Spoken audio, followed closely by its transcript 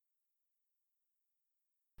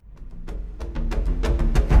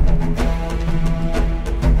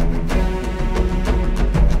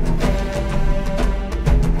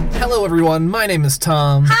Hello everyone, my name is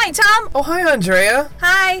Tom. Hi, Tom. Oh, hi Andrea.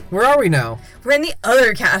 Hi. Where are we now? We're in the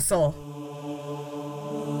other castle.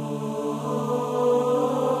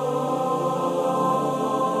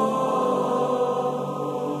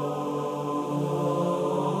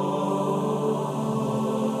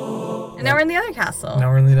 And now we're in the other castle. Now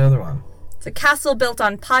we're in the other one. It's a castle built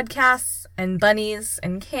on podcasts and bunnies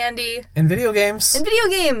and candy. And video games. And video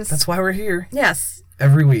games. That's why we're here. Yes.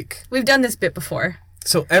 Every week. We've done this bit before.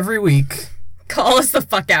 So every week... Call us the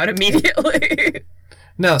fuck out immediately.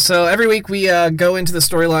 No, so every week we go into the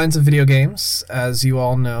storylines of video games, as you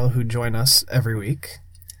all know who join us every week.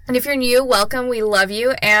 And if you're new, welcome. We love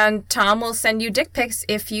you. And Tom will send you dick pics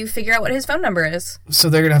if you figure out what his phone number is. So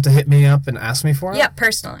they're going to have to hit me up and ask me for it? Yeah,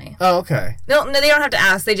 personally. Oh, okay. No, they don't have to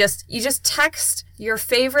ask. You just text your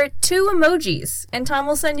favorite 2 emojis, and Tom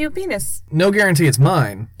will send you a penis. No guarantee it's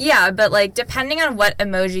mine. Yeah, but depending on what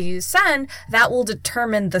emoji you send, that will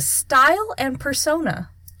determine the style and persona.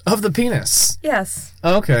 Of the penis? Yes.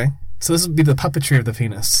 Oh, okay. So this would be the puppetry of the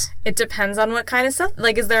penis. It depends on what kind of stuff.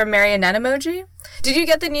 Is there a marionette emoji? Did you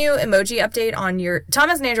get the new emoji update on your... Tom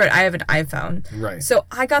has an Android, I have an iPhone. Right. So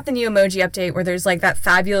I got the new emoji update where there's that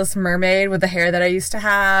fabulous mermaid with the hair that I used to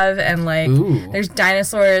have, and Ooh. there's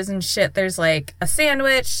dinosaurs and shit. There's a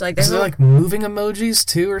sandwich. There's Is there moving emojis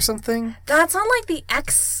too or something? That's on the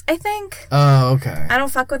X, I think. Oh, okay. I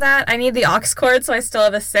don't fuck with that. I need the aux cord, so I still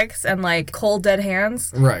have a 6 and cold dead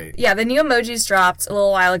hands. Right. Yeah, the new emojis dropped a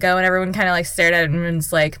little while ago, and everyone kind of stared at it and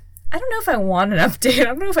was like, I don't know if I want an update. I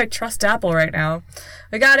don't know if I trust Apple right now.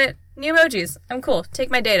 I got it. New emojis. I'm cool. Take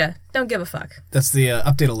my data. Don't give a fuck. That's the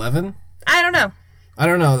update 11? I don't know. I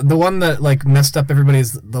don't know. The one that messed up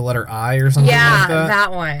everybody's the letter I or something like that? Yeah,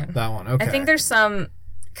 that one. That one, okay. I think there's some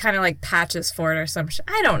kind of patches for it or some shit.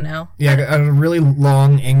 I don't know. Yeah, I got a really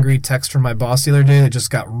long, angry text from my boss the other day that just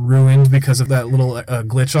got ruined because of that little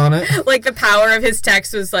glitch on it. The power of his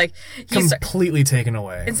text was completely taken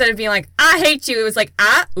away. Instead of being I hate you, it was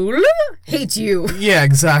I hate you. Yeah,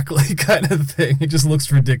 exactly, kind of thing. It just looks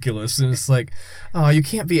ridiculous. And it's oh, you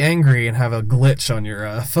can't be angry and have a glitch on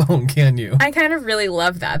your phone, can you? I kind of really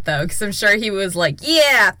love that, though, because I'm sure he was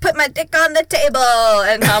yeah, put my dick on the table.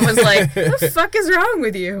 And Tom was what the fuck is wrong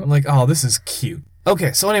with you? I'm oh, this is cute.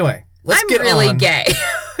 Okay, so anyway, let's get on. I'm really gay.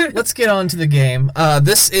 Let's get on to the game.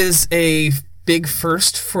 This is a big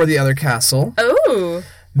first for the other castle. Ooh.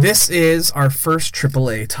 This is our first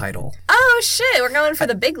AAA title. Oh, shit. We're going for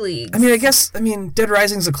the big leagues. Dead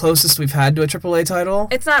Rising's the closest we've had to a AAA title.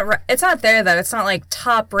 It's not there, though. It's not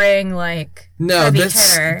top ring, No, heavy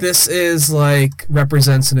this hitter. This is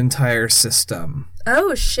represents an entire system.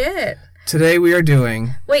 Oh, shit. Today we are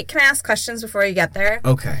doing... Wait, can I ask questions before you get there?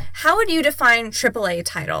 Okay. How would you define AAA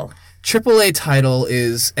title? AAA title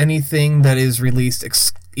is anything that is released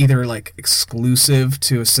either exclusive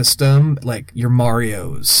to a system, like your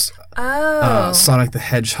Marios, Sonic the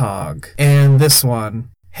Hedgehog, and this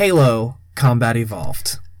one, Halo Combat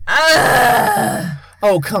Evolved.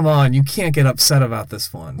 Oh, come on. You can't get upset about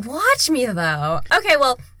this one. Watch me, though. Okay,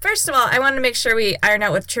 well, first of all, I want to make sure we iron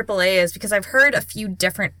out what AAA is, because I've heard a few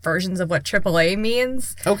different versions of what AAA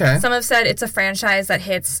means. Okay. Some have said it's a franchise that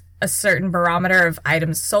hits a certain barometer of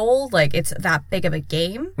items sold, it's that big of a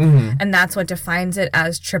game, and that's what defines it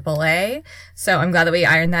as AAA. So I'm glad that we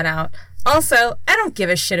ironed that out. Also, I don't give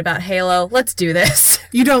a shit about Halo. Let's do this.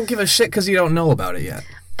 You don't give a shit because you don't know about it yet.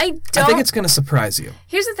 I think it's going to surprise you.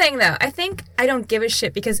 Here's the thing, though. I think I don't give a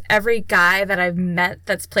shit because every guy that I've met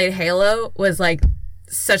that's played Halo was,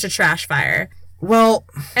 such a trash fire. Well...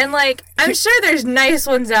 And, I'm sure there's nice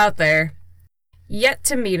ones out there. Yet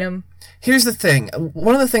to meet them. Here's the thing.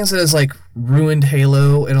 One of the things that has, ruined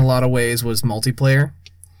Halo in a lot of ways was multiplayer.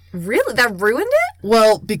 Really? That ruined it?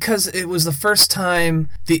 Well, because it was the first time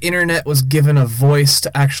the internet was given a voice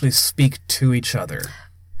to actually speak to each other.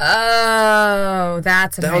 Oh,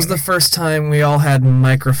 that was the first time we all had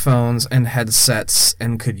microphones and headsets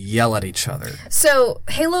and could yell at each other. So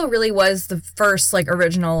Halo really was the first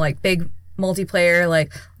original big multiplayer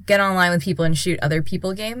get online with people and shoot other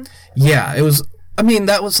people game. Yeah, it was.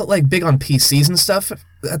 That was big on PCs and stuff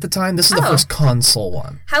at the time. This is the first console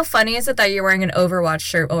one. How funny is it that you're wearing an Overwatch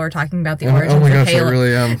shirt while we're talking about the origins of Halo? I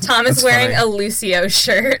really am. Tom is wearing a Lucio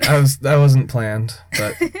shirt. That wasn't planned,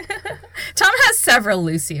 but Tom has several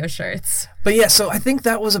Lucio shirts. But yeah, so I think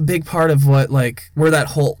that was a big part of what where that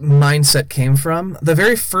whole mindset came from. The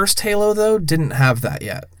very first Halo though didn't have that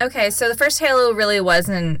yet. Okay, so the first Halo really was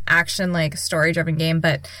an action story-driven game,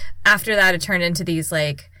 but after that it turned into these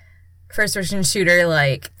first-person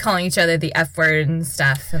shooter, calling each other the F word and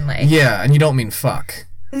stuff, and Yeah, and you don't mean fuck.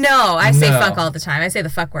 No, I say fuck all the time. I say the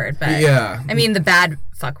fuck word, but... Yeah. I mean the bad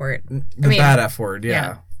fuck word. The bad F word,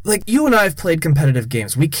 yeah. like, you and I have played competitive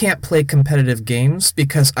games. We can't play competitive games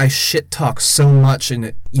because I shit talk so much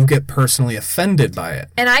and you get personally offended by it.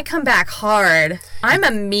 And I come back hard. I'm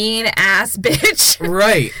a mean ass bitch.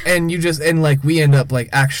 Right. And like, we end up, like,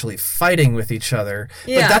 actually fighting with each other.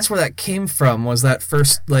 Yeah. But that's where that came from, was that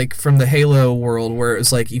first, like, from the Halo world where it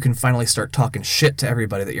was like, you can finally start talking shit to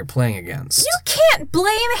everybody that you're playing against. You can't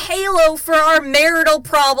blame Halo for our marital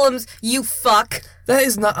problems, you fuck. That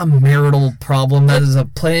is not a marital problem. That is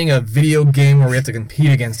playing a video game where we have to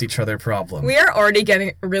compete against each other problem. We are already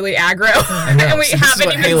getting really aggro. I know. And we haven't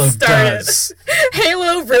even Halo started. Does.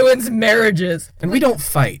 Halo ruins marriages. And we don't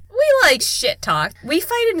fight. We like shit talk. We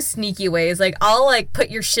fight in sneaky ways. Like, I'll like put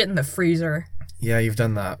your shit in the freezer. Yeah, you've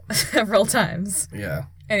done that. Several times. Yeah.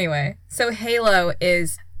 Anyway, so Halo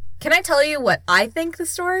is... Can I tell you what I think the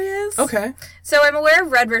story is? Okay. So I'm aware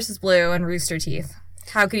of Red versus Blue and Rooster Teeth.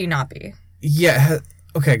 How could you not be? Yeah.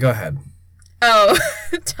 Okay, go ahead. Oh,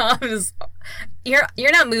 Tom is... You're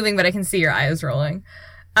not moving, but I can see your eyes rolling.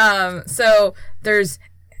 So there's...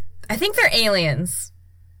 I think they're aliens.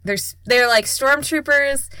 They're like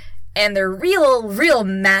stormtroopers, and they're real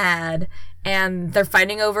mad, and they're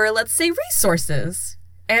fighting over, let's say, resources.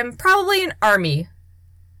 And probably an army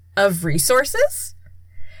of resources.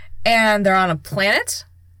 And they're on a planet,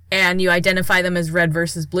 and you identify them as Red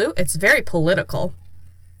versus Blue. It's very political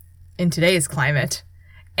in today's climate.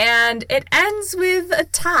 And it ends with a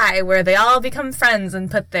tie where they all become friends and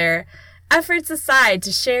put their efforts aside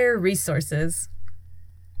to share resources.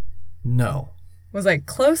 No. Was I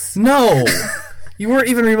close? No! You weren't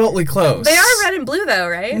even remotely close. They are red and blue, though,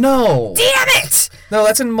 right? No. Damn it! No,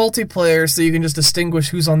 that's in multiplayer, so you can just distinguish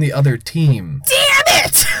who's on the other team. Damn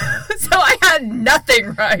it! So I had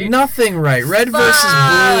nothing right. Nothing right. Red versus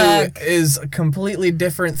Blue is a completely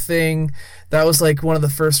different thing. That was like one of the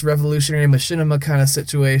first revolutionary machinima kind of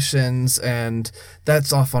situations, and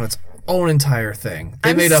that's off on its own entire thing.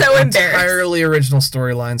 They made up entirely original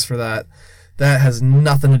storylines for that. That has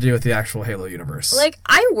nothing to do with the actual Halo universe. Like,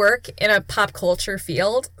 I work in a pop culture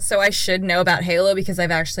field, so I should know about Halo because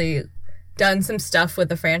I've actually done some stuff with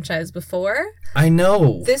the franchise before. I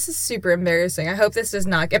know. This is super embarrassing. I hope this does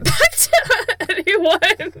not get back to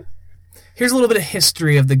anyone. Here's a little bit of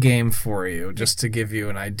history of the game for you, just to give you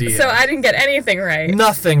an idea. So I didn't get anything right.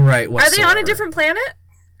 Nothing right whatsoever. Are they on a different planet?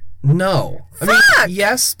 No. Fuck! I mean,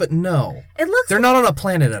 yes, but no. They're not on a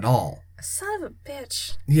planet at all. Son of a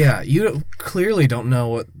bitch. Yeah, you clearly don't know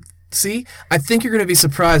what... See? I think you're going to be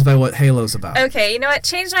surprised by what Halo's about. Okay, you know what?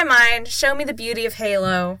 Change my mind. Show me the beauty of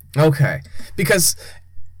Halo. Okay. Because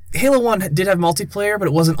Halo 1 did have multiplayer, but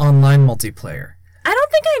it wasn't online multiplayer. I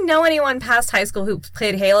don't think I know anyone past high school who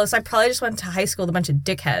played Halo, so I probably just went to high school with a bunch of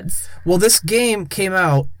dickheads. Well, this game came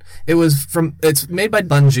out... It's made by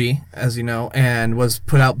Bungie, as you know, and was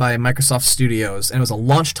put out by Microsoft Studios, and it was a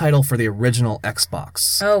launch title for the original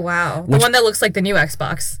Xbox. Oh, wow. The one that looks like the new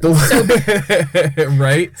Xbox.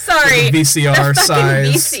 Right? Sorry. With the VCR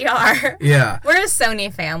size. VCR. Yeah. We're a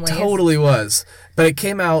Sony family. Totally was. But it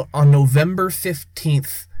came out on November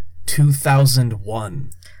 15th,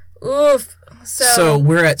 2001. Oof. So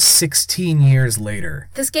we're at 16 years later.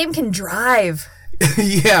 This game can drive.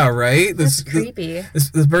 Yeah, right? That's creepy.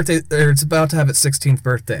 This birthday, it's about to have its 16th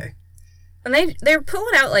birthday. And they're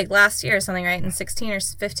pulling out like last year or something, right? In 16 or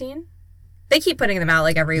 15? They keep putting them out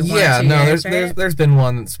like every 1 or 2 years, right? there's been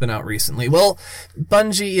one that's been out recently. Well,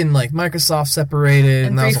 Bungie and like Microsoft separated,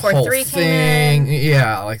 and that was a whole thing.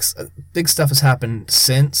 Yeah, like big stuff has happened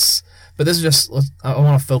since. But this is just, I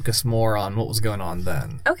want to focus more on what was going on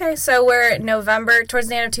then. Okay, so we're November, towards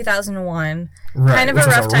the end of 2001. Right, kind of a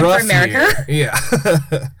rough time for America. Year.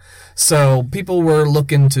 Yeah. So people were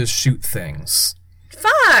looking to shoot things.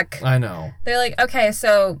 Fuck! I know. They're like, okay,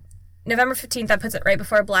 so November 15th, that puts it right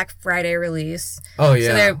before Black Friday release. Oh, yeah.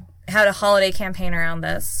 So they had a holiday campaign around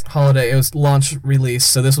this. It was launch release,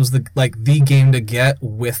 so this was the game to get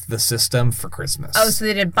with the system for Christmas. Oh, so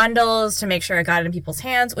they did bundles to make sure it got in people's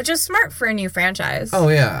hands, which is smart for a new franchise. Oh,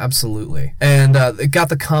 yeah, absolutely. And it got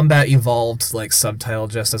the Combat Evolved subtitle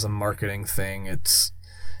just as a marketing thing.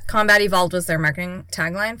 Combat Evolved was their marketing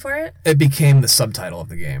tagline for it? It became the subtitle of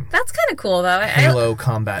the game. That's kind of cool, though. Halo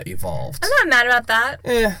Combat Evolved. I'm not mad about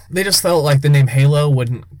that. They just felt like the name Halo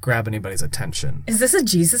wouldn't grab anybody's attention. Is this a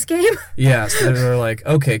Jesus game? Yes, they were like,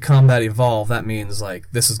 okay, Combat Evolved, that means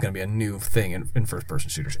like this is going to be a new thing in first-person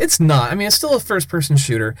shooters. It's not. I mean, it's still a first-person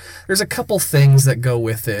shooter. There's a couple things that go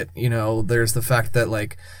with it. You know, there's the fact that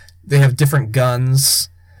like they have different guns.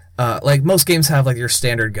 like most games have like your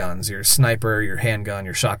standard guns, your sniper, your handgun,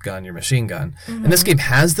 your shotgun, your machine gun. And this game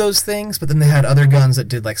has those things, but then they had other guns that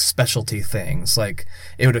did like specialty things, like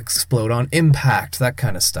it would explode on impact, that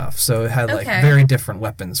kind of stuff. So it had like very different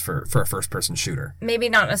weapons for a first-person shooter. Maybe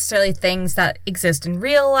not necessarily things that exist in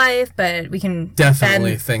real life, but we can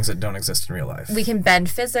definitely things that don't exist in real life. We can bend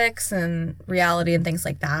physics and reality and things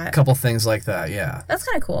like that. A couple things like that, yeah. That's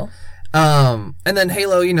kind of cool. And then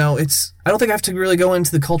Halo, you know, I don't think I have to really go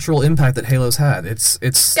into the cultural impact that Halo's had. It's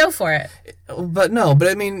go for it. But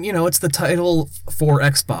I mean, you know, it's the title for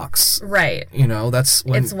Xbox. Right. You know, that's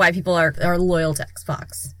when... It's why people are loyal to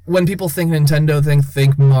Xbox. When people think Nintendo, they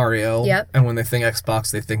think Mario. Yep. And when they think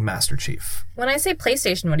Xbox, they think Master Chief. When I say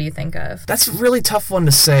PlayStation, what do you think of? That's a really tough one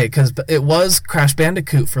to say, because it was Crash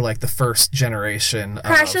Bandicoot for, like, the first generation.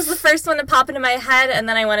 Crash was the first one to pop into my head, and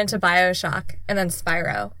then I went into BioShock, and then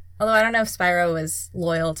Spyro. Although I don't know if Spyro was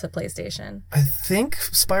loyal to PlayStation. I think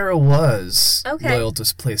Spyro was loyal to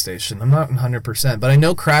PlayStation. I'm not 100%. But I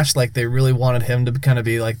know Crash, like, they really wanted him to kind of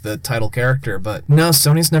be, like, the title character. But no,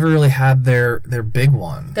 Sony's never really had their big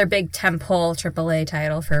one. Their big tentpole AAA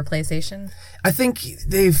title for PlayStation. I think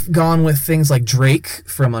they've gone with things like Drake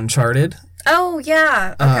from Uncharted. Oh,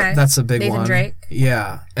 yeah. Okay. That's a big Nathan one. Drake.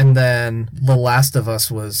 Yeah. And then The Last of Us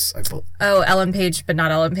was... Ellen Page, but not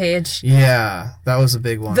Ellen Page. Yeah, that was a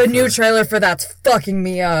big one. The new trailer for that's fucking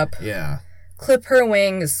me up. Yeah. Clip her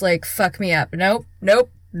wings, like, fuck me up. Nope.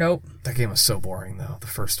 That game was so boring, though, the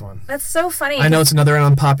first one. That's so funny. I know it's another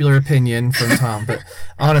unpopular opinion from Tom, but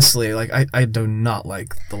honestly, like, I do not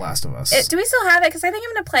like The Last of Us. Do we still have it? Because I think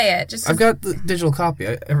I'm going to play it. I've got the digital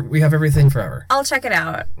copy. We have everything forever. I'll check it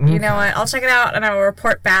out. Okay. You know what? I'll check it out, and I will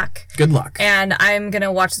report back. Good luck. And I'm going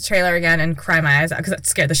to watch the trailer again and cry my eyes out, because that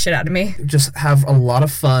scared the shit out of me. Just have a lot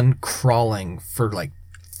of fun crawling for, like,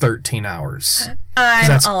 13 hours.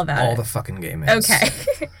 I'm all about it. All the fucking game is. Okay.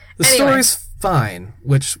 The story's fine,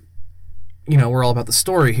 which, you know, we're all about the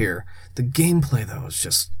story here. The gameplay, though, is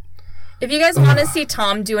just... If you guys want to see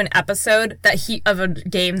Tom do an episode of a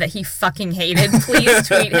game that he fucking hated, please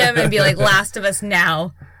tweet him and be like, Last of Us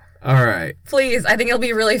now. All right. Please. I think it'll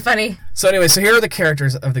be really funny. So anyway, here are the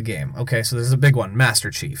characters of the game. Okay, so there's a big one,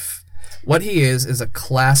 Master Chief. What he is a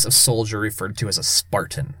class of soldier referred to as a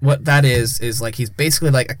Spartan. What that is like he's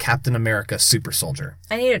basically like a Captain America super soldier.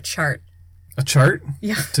 I need a chart. A chart?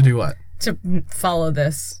 Yeah. To do what? To follow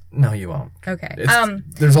this. No, you won't. Okay.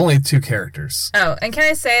 There's only 2 characters. Oh, and can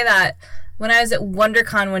I say that when I was at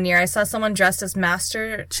WonderCon one year, I saw someone dressed as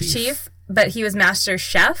Master Chief, but he was Master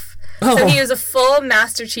Chef. Oh. So he was a full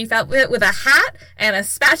Master Chief outfit with a hat and a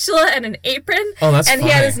spatula and an apron. Oh, that's And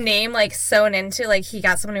funny. He had his name like sewn into, like he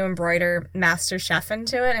got someone to embroider Master Chef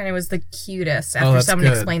into it, and it was the cutest after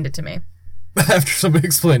someone explained it to me. After somebody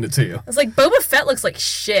explained it to you. I was like, Boba Fett looks like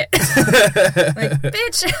shit. Like,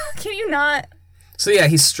 bitch, can you not? So yeah,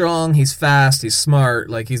 he's strong, he's fast, he's smart,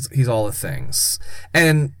 like he's all the things.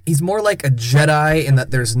 And he's more like a Jedi in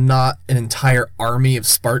that there's not an entire army of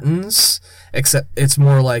Spartans, except it's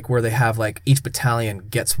more like where they have like each battalion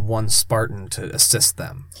gets 1 Spartan to assist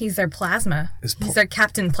them. He's their plasma. He's their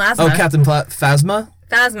Captain Plasma. Oh, Captain Phasma?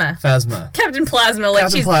 Phasma. Captain Plasma. Like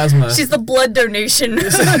Captain Plasma. She's the blood donation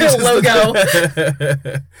logo.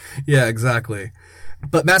 Yeah, exactly.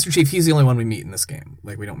 But Master Chief, he's the only one we meet in this game.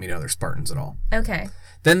 Like, we don't meet other Spartans at all. Okay.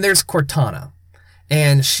 Then there's Cortana.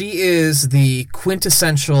 And she is the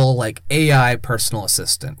quintessential, like, AI personal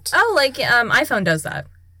assistant. Oh, like, iPhone does that.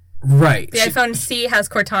 Right. The iPhone C has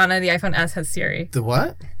Cortana, the iPhone S has Siri. The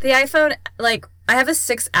what? The iPhone, like, I have a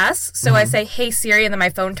 6S, so I say, hey Siri, and then my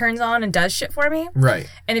phone turns on and does shit for me. Right.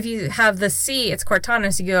 And if you have the C, it's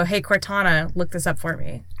Cortana, so you go, hey Cortana, look this up for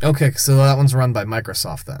me. Okay, so that one's run by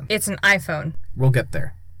Microsoft then. It's an iPhone. We'll get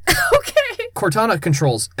there. Okay. Cortana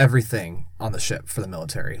controls everything on the ship for the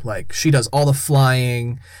military. Like, she does all the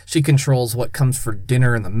flying. She controls what comes for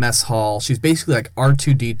dinner in the mess hall. She's basically like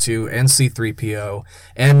R2-D2 and C-3PO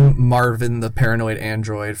and Marvin, the paranoid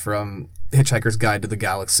android from Hitchhiker's Guide to the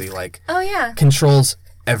Galaxy. Like, oh yeah, controls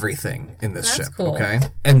everything in this ship. Cool. Okay,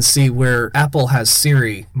 and see where Apple has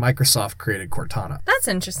Siri, Microsoft created Cortana. That's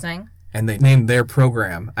interesting. And they named their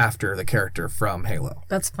program after the character from Halo.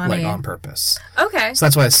 That's funny. Like, on purpose. Okay. So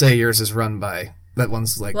that's why I say yours is run by... That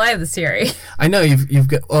one's like... Well, I have the Siri. I know, you've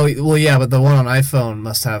got... Well, yeah, but the one on iPhone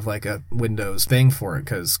must have, like, a Windows thing for it,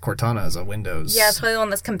 because Cortana is a Windows... Yeah, it's probably the one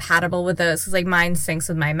that's compatible with those, because, like, mine syncs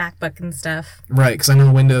with my MacBook and stuff. Right, because I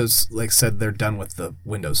know Windows, like, said they're done with the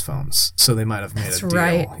Windows phones, so they might have made a deal.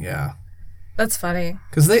 Right. Yeah. That's funny.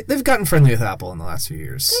 Because they've gotten friendly with Apple in the last few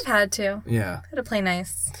years. They've had to. Yeah. Had to play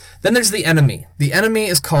nice. Then there's the enemy. The enemy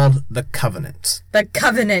is called the Covenant. The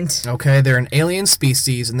Covenant. Okay, they're an alien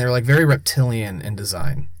species, and they're, like, very reptilian in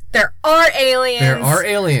design. There are aliens. There are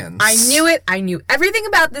aliens. I knew it. I knew everything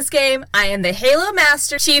about this game. I am the Halo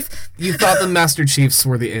Master Chief. You thought the Master Chiefs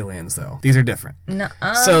were the aliens, though. These are different.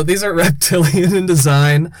 Nuh-uh. So these are reptilian in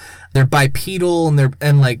design. They're bipedal,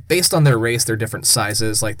 and like based on their race, they're different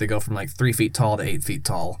sizes. Like they go from like 3 feet tall to 8 feet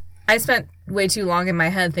tall. I spent way too long in my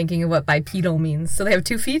head thinking of what bipedal means. So they have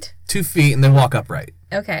 2 feet? 2 feet, and they walk upright.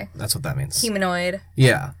 Okay. That's what that means. Humanoid.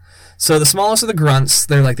 Yeah. So the smallest are the grunts.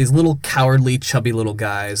 They're like these little cowardly, chubby little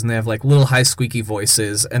guys, and they have like little high squeaky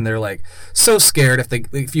voices, and they're like so scared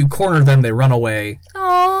if you corner them, they run away.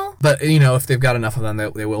 Aww. But you know, if they've got enough of them,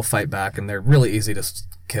 they will fight back, and they're really easy to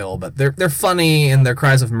kill. But they're funny, and their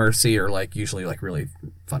cries of mercy are like usually like really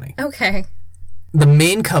funny. Okay. The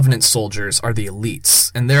main Covenant soldiers are the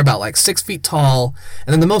elites, and they're about like 6 feet tall,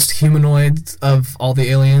 and then the most humanoid of all the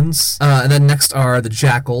aliens. And then next are the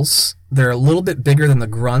jackals. They're a little bit bigger than the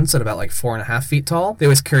grunts at about like 4.5 feet tall. They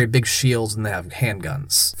always carry big shields and they have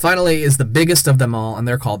handguns. Finally is the biggest of them all, and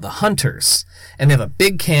they're called the hunters. And they have a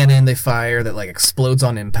big cannon they fire that like explodes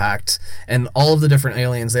on impact. And all of the different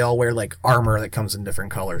aliens, they all wear like armor that comes in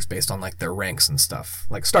different colors based on like their ranks and stuff,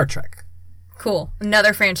 like Star Trek. Cool.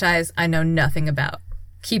 Another franchise I know nothing about.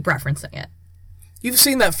 Keep referencing it. You've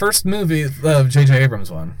seen that first movie of J.J.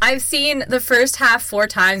 Abrams one. I've seen the first half 4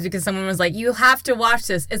 times because someone was like, you have to watch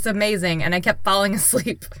this. It's amazing. And I kept falling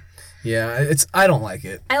asleep. Yeah, I don't like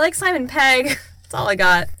it. I like Simon Pegg. That's all I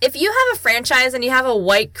got. If you have a franchise and you have a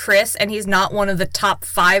white Chris and he's not one of the top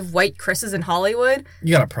 5 white Chris's in Hollywood,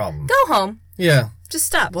 you got a problem. Go home. Yeah. Just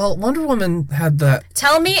stop. Well, Wonder Woman had that.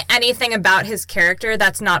 Tell me anything about his character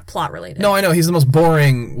that's not plot related. No, I know. He's the most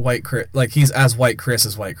boring white Chris. Like, he's as white Chris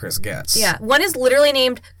as white Chris gets. Yeah. One is literally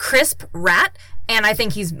named Crisp Rat, and I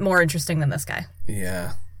think he's more interesting than this guy.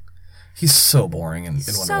 Yeah. He's so boring in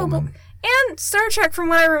Wonder Woman. And Star Trek, from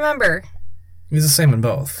what I remember. He's the same in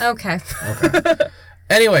both. Okay.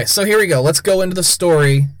 Anyway, so here we go. Let's go into the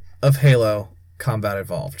story of Halo Combat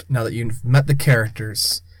Evolved. Now that you've met the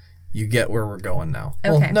characters, you get where we're going now.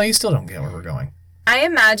 Okay. Well, no, you still don't get where we're going. I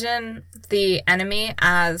imagine the enemy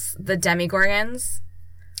as the Demigorgons.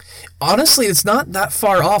 Honestly, it's not that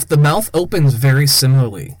far off. The mouth opens very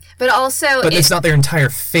similarly. But also... But it's not their entire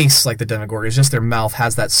face like the Demigorgon. It's just their mouth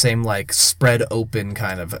has that same, like, spread open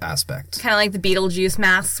kind of aspect. Kind of like the Beetlejuice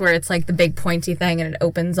masks, where it's like the big pointy thing and it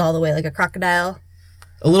opens all the way like a crocodile.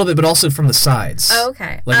 A little bit, but also from the sides. Oh,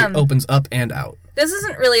 okay. Like, it opens up and out. This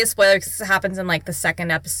isn't really a spoiler because it happens in like the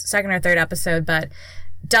second or third episode, but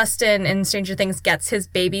Dustin in Stranger Things gets his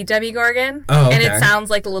baby Demigorgon. Oh, okay. And it sounds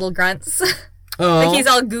like the little grunts. Oh. Like he's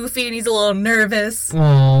all goofy and he's a little nervous.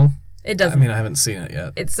 Oh. It doesn't. I mean, I haven't seen it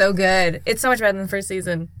yet. It's so good. It's so much better than the first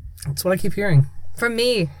season. That's what I keep hearing. From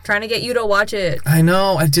me, trying to get you to watch it. I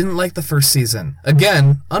know. I didn't like the first season.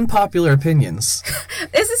 Again, unpopular opinions.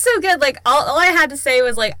 This is so good. Like, all I had to say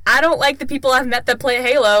was, like, I don't like the people I've met that play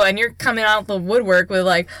Halo, and you're coming out the woodwork with,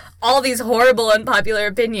 like, all these horrible, unpopular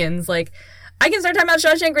opinions. Like, I can start talking about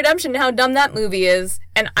Shawshank Redemption and how dumb that movie is,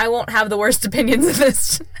 and I won't have the worst opinions in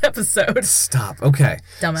this episode. Stop. Okay.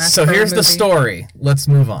 Dumbass. So here's the story. Let's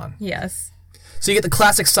move on. Yes. So you get the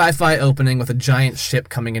classic sci-fi opening with a giant ship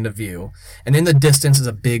coming into view, and in the distance is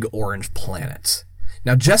a big orange planet.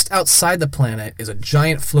 Now, just outside the planet is a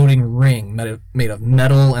giant floating ring made of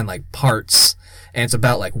metal and, like, parts, and it's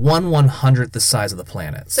about, like, 1/100th the size of the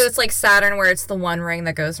planet. So it's like Saturn, where it's the one ring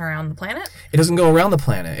that goes around the planet? It doesn't go around the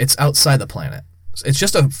planet. It's outside the planet. It's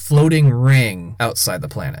just a floating ring outside the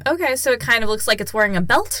planet. Okay, so it kind of looks like it's wearing a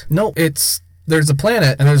belt? No, there's a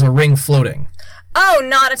planet, and there's a ring floating. Oh,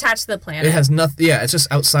 not attached to the planet. It has nothing. Yeah, it's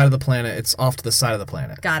just outside of the planet. It's off to the side of the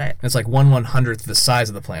planet. Got it. It's like 1/100th the size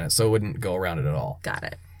of the planet, so it wouldn't go around it at all. Got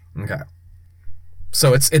it. Okay.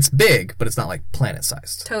 So it's big, but it's not like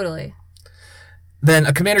planet-sized. Totally. Then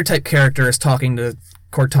a commander-type character is talking to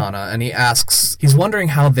Cortana, and he's wondering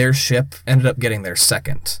how their ship ended up getting there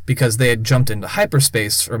second, because they had jumped into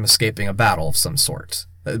hyperspace from escaping a battle of some sort.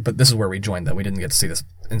 But this is where we joined them. We didn't get to see this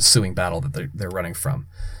ensuing battle that they're running from.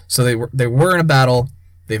 So they were in a battle,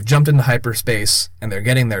 they've jumped into hyperspace, and they're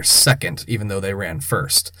getting there second, even though they ran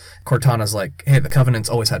first. Cortana's like, hey, the Covenant's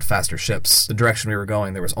always had faster ships. The direction we were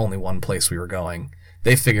going, there was only one place we were going.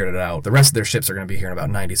 They figured it out. The rest of their ships are going to be here in about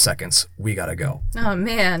 90 seconds. We gotta go. Oh,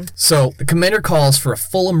 man. So the commander calls for a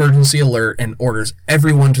full emergency alert and orders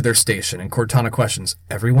everyone to their station. And Cortana questions,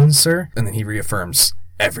 everyone, sir? And then he reaffirms,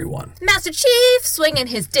 everyone. Master Chief swinging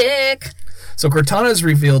his dick. So Cortana is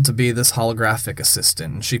revealed to be this holographic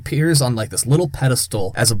assistant. And she appears on like this little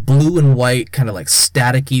pedestal as a blue and white kind of like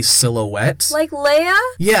staticky silhouette. Like Leia?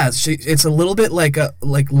 Yeah, it's a little bit like a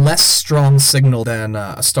less strong signal than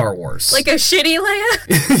a Star Wars. Like a shitty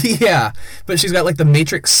Leia? Yeah, but she's got like the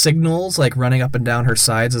Matrix signals like running up and down her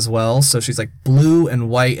sides as well. So she's like blue and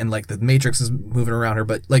white, and like the Matrix is moving around her,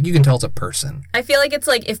 but like you can tell it's a person. I feel like it's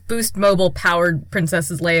like if Boost Mobile powered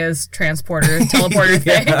Princess Leia's transporter teleporter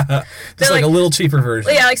thing. Yeah. Just like a little cheaper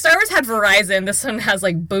version. Yeah, like Star Wars had Verizon. This one has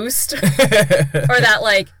like Boost. Or that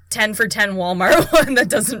like 10 for 10 Walmart one that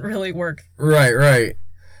doesn't really work. Right.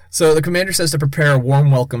 So the commander says to prepare a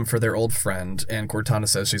warm welcome for their old friend, and Cortana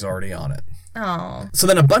says she's already on it. Oh. So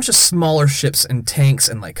then a bunch of smaller ships and tanks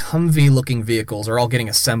and like Humvee-looking vehicles are all getting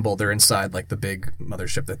assembled. They're inside like the big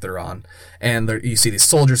mothership that they're on. And you see these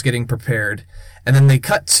soldiers getting prepared. And then they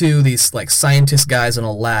cut to these like scientist guys in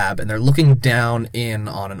a lab, and they're looking down in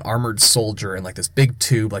on an armored soldier in like this big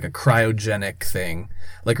tube, like a cryogenic thing.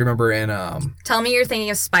 Like remember in... Tell me you're thinking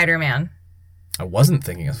of Spider-Man. I wasn't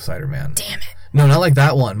thinking of Spider-Man. Damn it. No, not like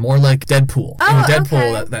that one. More like Deadpool. Oh, in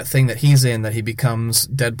Deadpool, okay. that thing that he's in that he becomes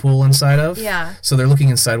Deadpool inside of. Yeah. So they're looking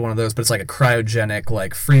inside one of those, but it's like a cryogenic,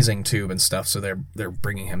 like freezing tube and stuff. So they're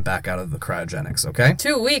bringing him back out of the cryogenics. Okay.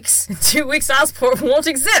 2 weeks. In 2 weeks, Oscorp won't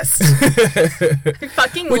exist. I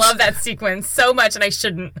fucking love that sequence so much, and I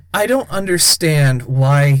shouldn't. I don't understand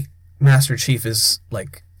why Master Chief is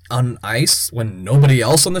like on ice when nobody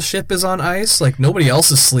else on the ship is on ice. Like nobody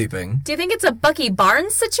else is sleeping. Do you think it's a Bucky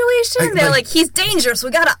Barnes situation? They're like, he's dangerous.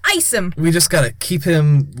 We gotta ice him. We just gotta keep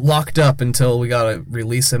him locked up until we gotta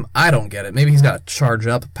release him. I don't get it. Maybe he's gotta charge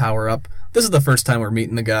up, power up. This is the first time we're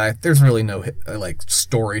meeting the guy. There's really no like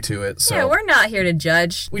story to it. So yeah, we're not here to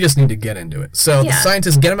judge. We just need to get into it. So the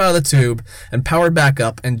scientists get him out of the tube and powered back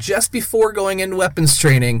up. And just before going into weapons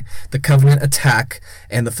training, the Covenant attack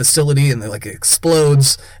and the facility and it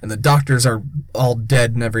explodes and the doctors are all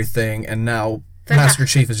dead and everything. And now Master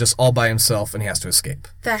Chief is just all by himself and he has to escape.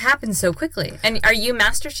 That happens so quickly. And are you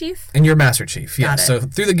Master Chief? And you're Master Chief, yeah. So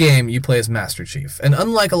through the game, you play as Master Chief. And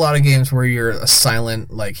unlike a lot of games where you're a silent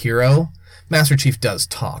like hero, Master Chief does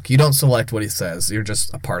talk. You don't select what he says. You're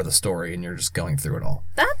just a part of the story, and you're just going through it all.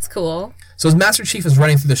 That's cool. So as Master Chief is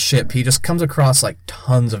running through the ship, he just comes across, like,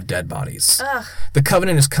 tons of dead bodies. Ugh. The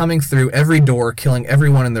Covenant is coming through every door, killing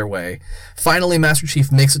everyone in their way. Finally, Master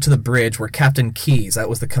Chief makes it to the bridge where Captain Keyes, that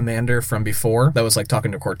was the commander from before, that was, like,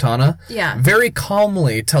 talking to Cortana, very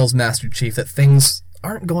calmly tells Master Chief that things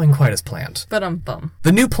aren't going quite as planned. Bum.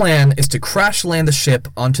 The new plan is to crash land the ship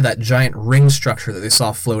onto that giant ring structure that they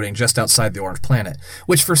saw floating just outside the orange planet,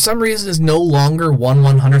 which for some reason is no longer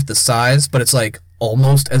 1/100th the size, but it's like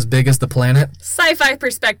almost as big as the planet. Sci-fi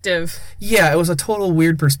perspective. Yeah, it was a total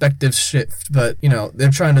weird perspective shift, but you know, they're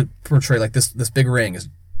trying to portray like this big ring is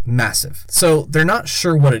massive. So they're not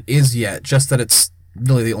sure what it is yet, just that it's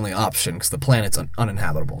really the only option because the planet's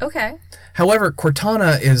uninhabitable. Okay. However,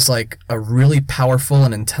 Cortana is like a really powerful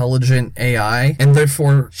and intelligent AI, and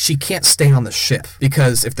therefore she can't stay on the ship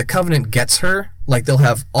because if the Covenant gets her, like they'll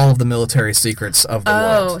have all of the military secrets of the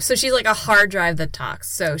world. Oh, so she's like a hard drive that talks.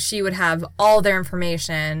 So she would have all their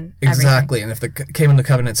information. Exactly, everything. and if it came in the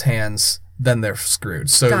Covenant's hands, then they're screwed.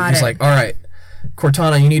 So he's like, all right,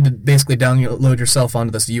 Cortana, you need to basically download yourself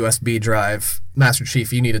onto this USB drive. Master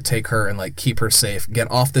Chief, you need to take her and like keep her safe. Get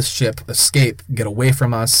off this ship, escape, get away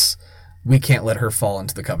from us. We can't let her fall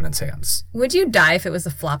into the Covenant's hands. Would you die if it was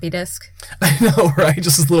a floppy disk? I know, right?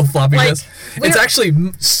 Just this little floppy disk. It's actually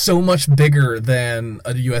so much bigger than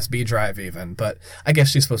a USB drive even, but I guess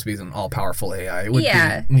she's supposed to be an all-powerful AI.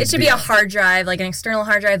 It should be a hard drive, like an external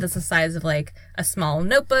hard drive that's the size of like a small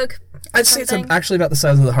notebook. I'd say it's actually about the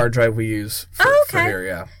size of the hard drive we use for here,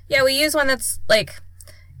 yeah. Yeah, we use one that's like,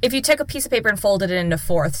 if you took a piece of paper and folded it into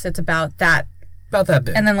fourths, it's about that big.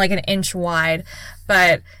 And then like an inch wide.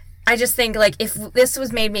 But I just think, like, if this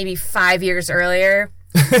was made maybe 5 years earlier,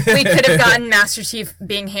 we could have gotten Master Chief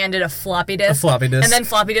being handed a floppy disk. And then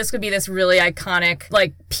floppy disk would be this really iconic,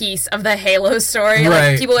 like, piece of the Halo story.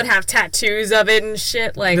 Right. Like, people would have tattoos of it and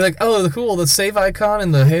shit. Like, be like, oh, cool, the save icon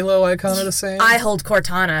and the Halo icon are the same? I hold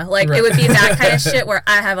Cortana. Like, it would be that kind of shit where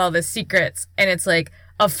I have all the secrets, and it's, like,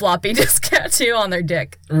 a floppy disk tattoo on their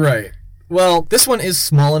dick. Right. Well, this one is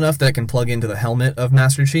small enough that it can plug into the helmet of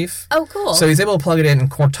Master Chief. Oh, cool. So he's able to plug it in, and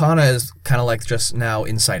Cortana is kind of like just now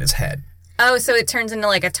inside his head. Oh, so it turns into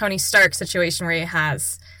like a Tony Stark situation where he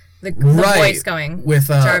has the voice going. With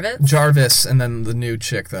Jarvis, and then the new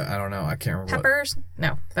chick that, I don't know, I can't remember. Peppers?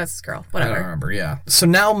 No, that's this girl. Whatever. I don't remember, yeah. So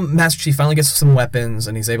now Master Chief finally gets some weapons,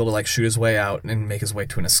 and he's able to like shoot his way out and make his way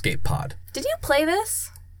to an escape pod. Did you play this?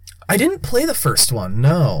 I didn't play the first one,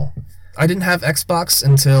 no. I didn't have Xbox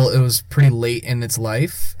until it was pretty late in its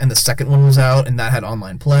life, and the second one was out, and that had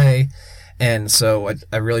online play, and so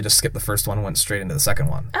I really just skipped the first one and went straight into the second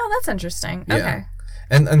one. Oh, that's interesting. Yeah. Okay.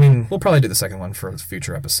 And, I mean, we'll probably do the second one for a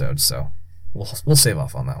future episode, so we'll save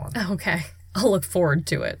off on that one. Okay. I'll look forward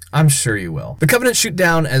to it. I'm sure you will. The Covenant shoot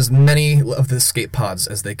down as many of the escape pods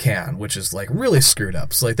as they can, which is, like, really screwed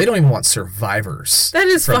up. So, like, they don't even want survivors. That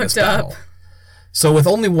is fucked up. So with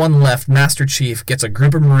only one left, Master Chief gets a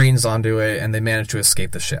group of Marines onto it, and they manage to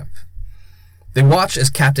escape the ship. They watch as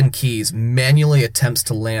Captain Keyes manually attempts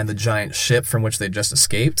to land the giant ship from which they just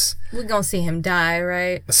escaped. We're gonna see him die,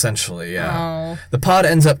 right? Essentially, yeah. Oh. The pod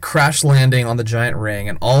ends up crash landing on the giant ring,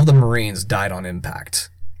 and all of the Marines died on impact.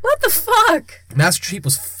 What the fuck? Master Chief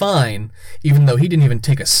was fine, even though he didn't even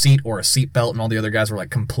take a seat or a seatbelt, and all the other guys were, like,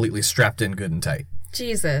 completely strapped in good and tight.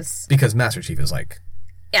 Jesus. Because Master Chief is, like...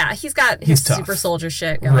 Yeah, he's got his tough. super soldier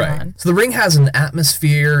shit going on. So the ring has an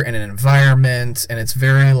atmosphere and an environment, and it's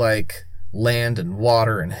very, like, land and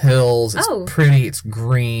water and hills. It's pretty, it's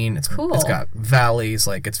green, it's cool. It's got valleys,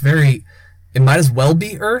 like, it's very... It might as well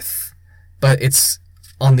be Earth, but it's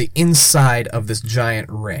on the inside of this giant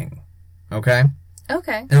ring. Okay?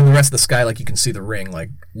 Okay. And then the rest of the sky, like, you can see the ring, like,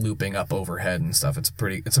 looping up overhead and stuff. It's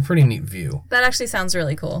a pretty neat view. That actually sounds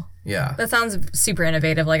really cool. Yeah. That sounds super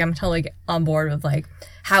innovative. Like, I'm totally on board with, like,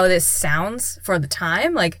 how this sounds for the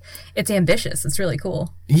time. Like, it's ambitious. It's really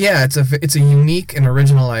cool. Yeah, it's a unique and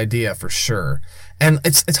original idea for sure. And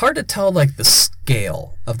it's hard to tell, like, the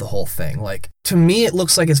scale of the whole thing. Like, to me, it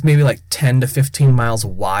looks like it's maybe, like, 10 to 15 miles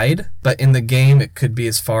wide. But in the game, it could be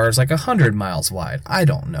as far as, like, 100 miles wide. I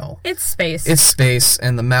don't know. It's space. It's space,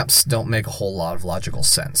 and the maps don't make a whole lot of logical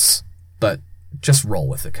sense. But just roll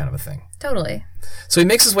with it kind of a thing. Totally. So he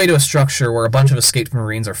makes his way to a structure where a bunch of escaped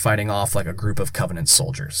Marines are fighting off, like, a group of Covenant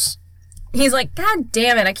soldiers. He's like, God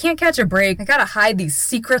damn it, I can't catch a break. I gotta hide these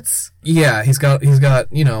secrets. Yeah, he's got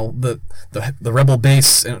you know, the rebel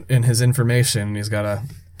base in his information. He's gotta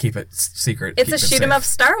keep it secret. It's a shoot 'em up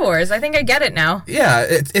Star Wars. I think I get it now. Yeah,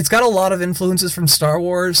 it's got a lot of influences from Star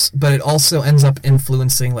Wars, but it also ends up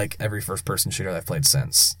influencing, like, every first-person shooter I've played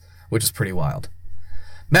since, which is pretty wild.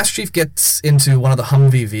 Master Chief gets into one of the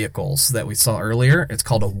Humvee vehicles that we saw earlier. It's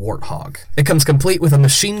called a Warthog. It comes complete with a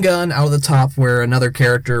machine gun out of the top where another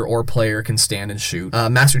character or player can stand and shoot.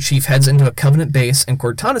 Master Chief heads into a Covenant base, and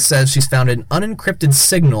Cortana says she's found an unencrypted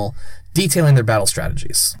signal detailing their battle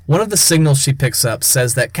strategies. One of the signals she picks up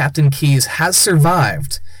says that Captain Keyes has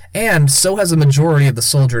survived, and so has a majority of the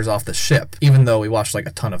soldiers off the ship, even though we watched, like,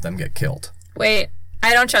 a ton of them get killed. Wait.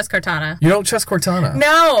 I don't trust Cortana. You don't trust Cortana?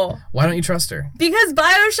 No. Why don't you trust her? Because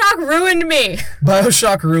BioShock ruined me.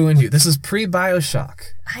 BioShock ruined you. This is pre-BioShock.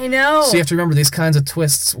 I know. So you have to remember, these kinds of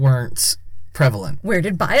twists weren't prevalent. Where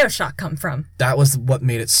did BioShock come from? That was what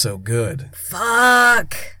made it so good.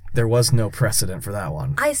 Fuck. There was no precedent for that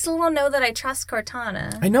one. I still don't know that I trust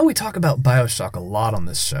Cortana. I know we talk about BioShock a lot on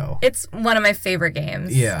this show. It's one of my favorite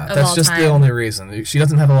games. Yeah, that's just the only reason. She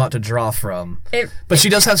doesn't have a lot to draw from. But she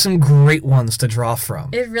does have some great ones to draw from.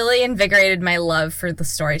 It really invigorated my love for the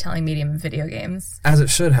storytelling medium of video games. As it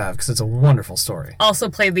should have, because it's a wonderful story. Also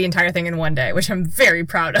played the entire thing in one day, which I'm very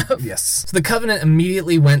proud of. Yes. So the Covenant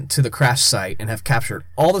immediately went to the crash site and have captured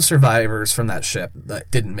all the survivors from that ship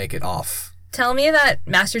that didn't make it off. Tell me that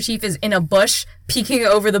Master Chief is in a bush, peeking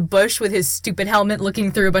over the bush with his stupid helmet,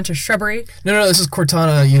 looking through a bunch of shrubbery. No, this is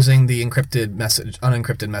Cortana using the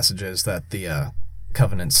unencrypted messages that the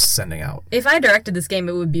Covenant's sending out. If I directed this game,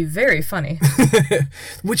 it would be very funny.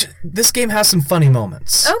 Which, this game has some funny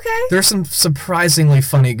moments. Okay. There's some surprisingly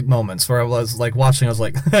funny moments where I was, like, watching, I was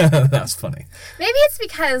like, that's funny. Maybe it's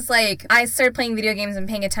because, like, I started playing video games and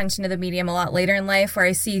paying attention to the medium a lot later in life, where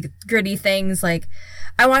I see gritty things, like,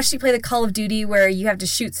 I watched you play the Call of Duty where you have to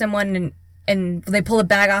shoot someone and they pull a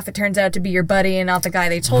bag off, it turns out to be your buddy and not the guy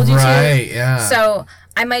they told you to. Right, yeah. So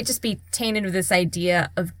I might just be tainted with this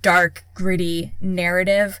idea of dark, gritty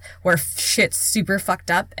narrative where shit's super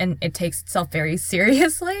fucked up and it takes itself very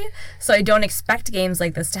seriously. So I don't expect games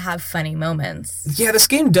like this to have funny moments. Yeah, this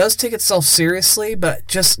game does take itself seriously, but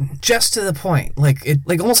just to the point. Like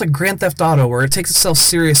almost like Grand Theft Auto, where it takes itself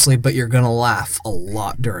seriously, but you're gonna laugh a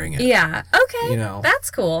lot during it. Yeah, okay. You know?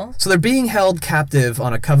 That's cool. So they're being held captive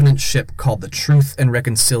on a Covenant ship called the Truth and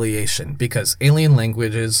Reconciliation, because alien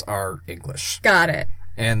languages are English. Got it.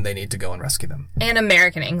 And they need to go and rescue them. And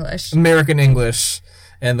American English. American English,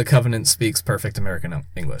 and the Covenant speaks perfect American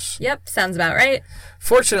English. Yep, sounds about right.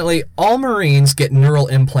 Fortunately, all Marines get neural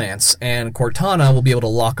implants, and Cortana will be able to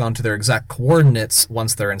lock onto their exact coordinates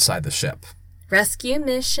once they're inside the ship. Rescue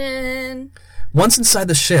mission. Once inside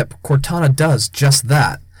the ship, Cortana does just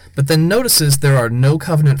that, but then notices there are no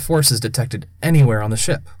Covenant forces detected anywhere on the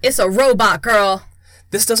ship. It's a robot, girl.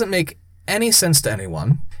 This doesn't make any sense to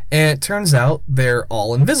anyone, and it turns out they're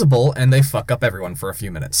all invisible and they fuck up everyone for a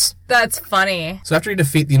few minutes. That's funny. So after you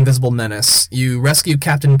defeat the Invisible Menace, you rescue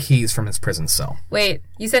Captain Keyes from his prison cell. Wait,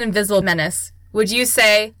 you said Invisible Menace. Would you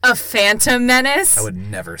say a Phantom Menace? I would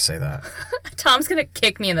never say that. Tom's gonna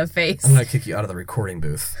kick me in the face. I'm gonna kick you out of the recording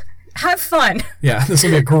booth. Have fun. Yeah, this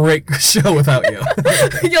will be a great show without you.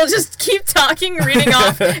 You'll just keep talking, reading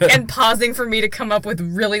off, and pausing for me to come up with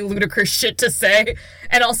really ludicrous shit to say,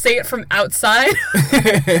 and I'll say it from outside.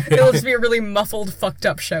 It'll just be a really muffled, fucked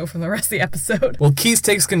up show from the rest of the episode. Well, Keyes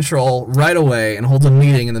takes control right away and holds a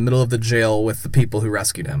meeting in the middle of the jail with the people who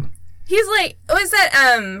rescued him. He's like, was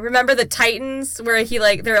that, remember the Titans, where he,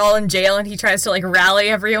 like, they're all in jail and he tries to, like, rally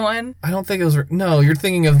everyone? I don't think it was, no, you're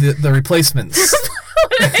thinking of the Replacements.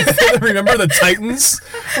 Remember the Titans?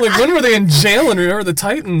 Like, when were they in jail and remember the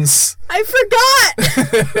Titans? I forgot!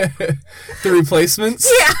 The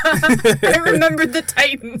Replacements? Yeah, I remembered the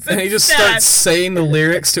Titans. And he just starts saying the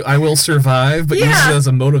lyrics to I Will Survive, but uses it as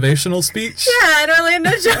a motivational speech? Yeah, and Orlando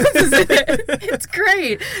Jones is in it. It's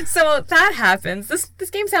great. So that happens. This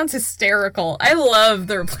game sounds hysterical. I love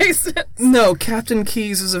the Replacements. No, Captain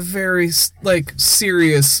Keyes is a very, like,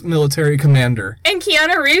 serious military commander. And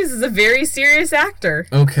Keanu Reeves is a very serious actor.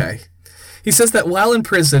 Okay. He says that while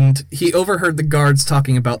imprisoned, he overheard the guards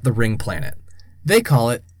talking about the ring planet. They call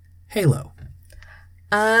it Halo.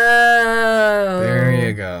 Oh. There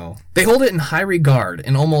you go. They hold it in high regard,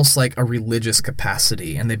 in almost like a religious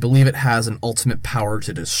capacity, and they believe it has an ultimate power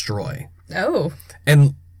to destroy. Oh.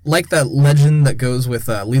 And like that legend that goes with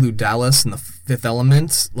Leeloo Dallas in the Fifth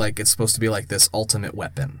Element, like it's supposed to be like this ultimate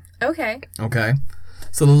weapon. Okay. Okay?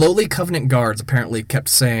 So the lowly Covenant guards apparently kept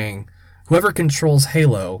saying, whoever controls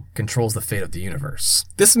Halo controls the fate of the universe.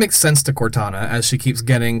 This makes sense to Cortana as she keeps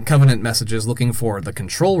getting Covenant messages looking for the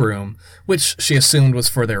control room, which she assumed was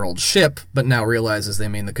for their old ship, but now realizes they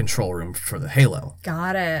mean the control room for the Halo.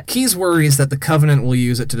 Got it. Keyes worries that the Covenant will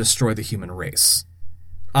use it to destroy the human race.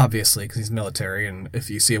 Obviously, because he's military, and if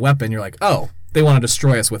you see a weapon, you're like, oh, they want to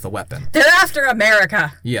destroy us with a weapon. They're after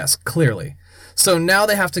America. Yes, clearly. So now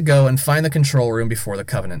they have to go and find the control room before the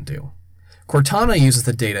Covenant do. Cortana uses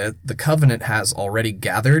the data the Covenant has already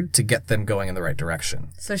gathered to get them going in the right direction.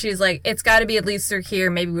 So she's like, it's got to be at least through here.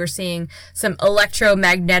 Maybe we're seeing some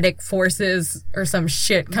electromagnetic forces or some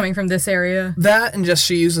shit coming from this area. That, and just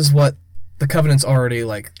she uses what the Covenant's already,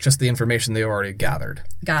 like, just the information they already gathered.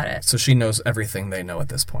 Got it. So she knows everything they know at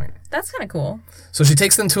this point. That's kind of cool. So she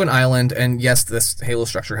takes them to an island, and yes, this Halo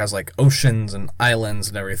structure has, like, oceans and islands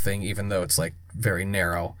and everything, even though it's, like, very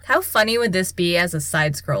narrow. How funny would this be as a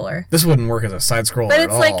side-scroller? This wouldn't work as a side-scroller at all. But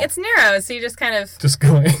it's, like, it's narrow, so you just kind of just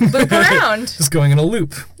going loop around. Just going in a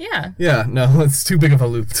loop. Yeah. Yeah, no, it's too big of a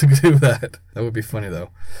loop to do that. That would be funny,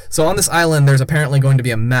 though. So on this island, there's apparently going to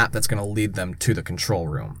be a map that's going to lead them to the control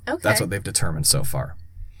room. Okay. That's what they've determined so far.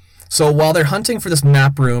 So while they're hunting for this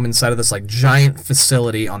map room inside of this, like, giant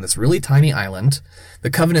facility on this really tiny island, the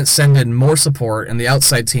Covenant send in more support, and the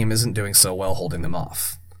outside team isn't doing so well holding them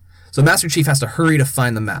off. So Master Chief has to hurry to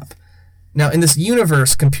find the map. Now, in this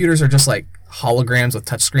universe, computers are just like holograms with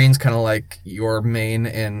touchscreens, kind of like your main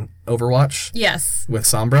in Overwatch. Yes. With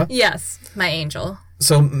Sombra. Yes, my angel.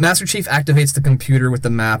 So Master Chief activates the computer with the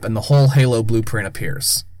map, and the whole Halo blueprint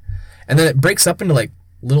appears. And then it breaks up into, like,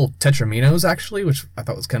 little tetraminos, actually, which I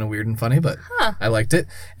thought was kind of weird and funny, but I liked it.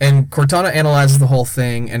 And Cortana analyzes the whole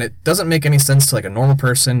thing, and it doesn't make any sense to, like, a normal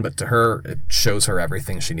person, but to her, it shows her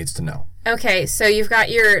everything she needs to know. Okay, so you've got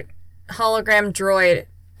your hologram droid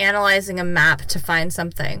analyzing a map to find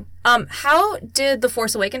something. How did The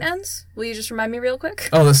Force Awakens ends? Will you just remind me real quick?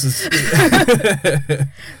 Oh, this is...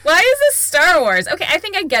 Why is this Star Wars? Okay, I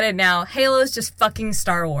think I get it now. Halo's just fucking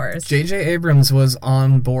Star Wars. J.J. Abrams was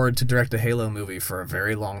on board to direct a Halo movie for a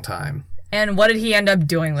very long time. And what did he end up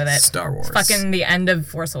doing with it? Star Wars. Fucking the end of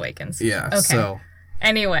Force Awakens. Yeah, okay. So...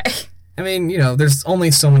 Anyway... I mean, you know, there's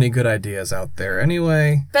only so many good ideas out there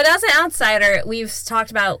anyway. But as an outsider, we've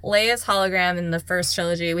talked about Leia's hologram in the first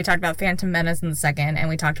trilogy, we talked about Phantom Menace in the second, and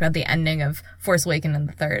we talked about the ending of Force Awakens in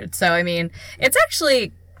the third. So, I mean, it's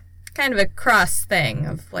actually kind of a cross thing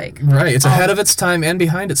of, like... Right, it's ahead of its time and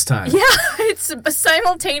behind its time. Yeah, it's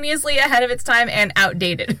simultaneously ahead of its time and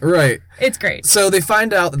outdated. Right. It's great. So they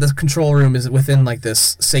find out that the control room is within, like,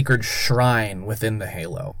 this sacred shrine within the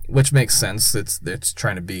Halo, which makes sense. It's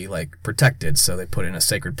trying to be, like, protected, so they put it in a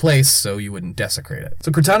sacred place so you wouldn't desecrate it.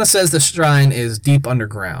 So Cortana says the shrine is deep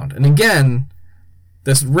underground. And again,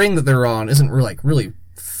 this ring that they're on isn't really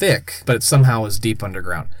thick, but it somehow is deep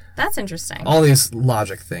underground. That's interesting. All these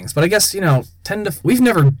logic things. But I guess, we've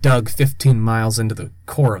never dug 15 miles into the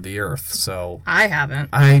core of the Earth, so... I haven't.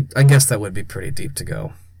 I guess that would be pretty deep to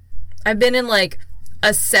go. I've been in, like, a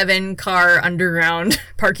 7-car underground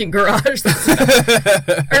parking garage. Or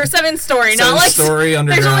 7-story, not like... 7-story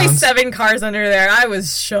underground. There's only 7 cars under there. I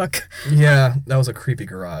was shook. Yeah, that was a creepy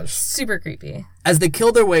garage. Super creepy. As they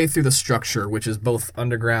kill their way through the structure, which is both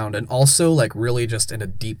underground and also, like, really just in a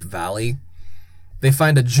deep valley... They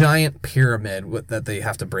find a giant pyramid that they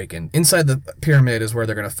have to break in. Inside the pyramid is where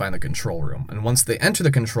they're going to find the control room. And once they enter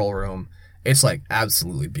the control room, it's, like,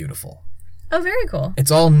 absolutely beautiful. Oh, very cool.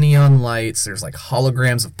 It's all neon lights. There's, like,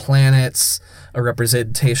 holograms of planets, a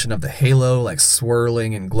representation of the halo, like,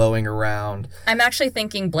 swirling and glowing around. I'm actually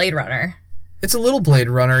thinking Blade Runner. It's a little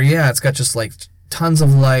Blade Runner, yeah. It's got just, like, tons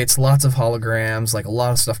of lights, lots of holograms, like, a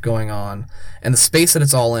lot of stuff going on. And the space that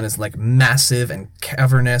it's all in is, like, massive and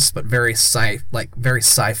cavernous, but very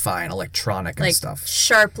sci-fi and electronic and stuff. Like,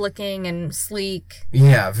 sharp-looking and sleek.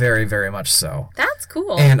 Yeah, very, very much so. That's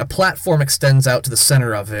cool. And a platform extends out to the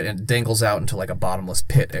center of it and dangles out into, like, a bottomless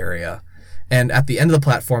pit area. And at the end of the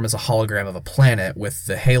platform is a hologram of a planet with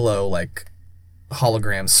the halo, like,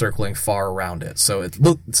 hologram circling far around it. So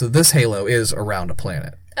this halo is around a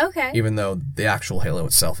planet. Okay. Even though the actual halo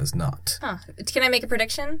itself is not. Huh. Can I make a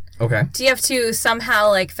prediction? Okay. Do you have to somehow,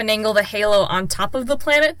 like, finagle the halo on top of the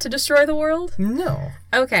planet to destroy the world? No.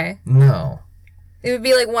 Okay. No. It would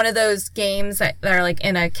be like one of those games that are, like,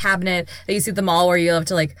 in a cabinet that you see at the mall where you have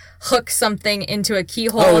to, like, hook something into a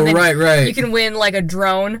keyhole. Oh, and then right. You can win, like, a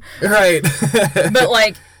drone. Right. But,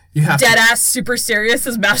 like, you have dead-ass super serious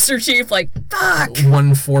as Master Chief, like, fuck!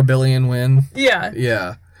 1-4 billion win. Yeah.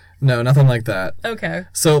 Yeah. No, nothing like that. Okay.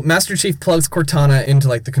 So Master Chief plugs Cortana into,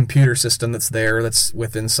 like, the computer system that's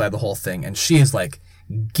inside the whole thing, and she is, like,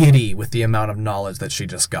 giddy with the amount of knowledge that she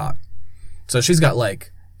just got. So she's got,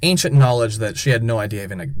 like, ancient knowledge that she had no idea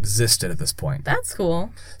even existed at this point. That's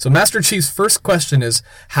cool. So Master Chief's first question is,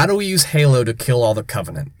 how do we use Halo to kill all the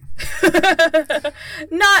Covenant?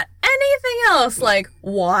 Not anything else, like,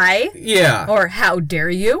 why? Yeah. Or how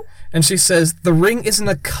dare you? And she says, the ring isn't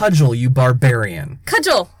a cudgel, you barbarian.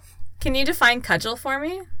 Cudgel! Can you define cudgel for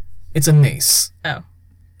me? It's a mace. Oh.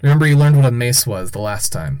 Remember you learned what a mace was the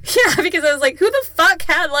last time. Yeah, because I was like, who the fuck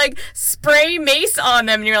had, like, spray mace on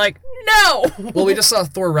them? And you're like, no! Well, we just saw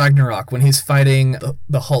Thor Ragnarok. When he's fighting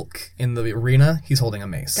the Hulk in the arena, he's holding a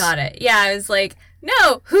mace. Got it. Yeah, I was like,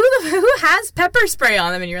 no, who has pepper spray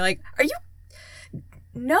on them? And you're like, are you...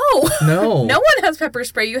 No. No. No one has pepper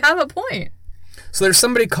spray. You have a point. So there's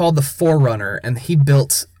somebody called the Forerunner, and he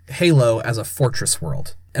built Halo as a fortress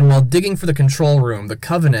world. And while digging for the control room, the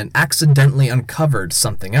Covenant accidentally uncovered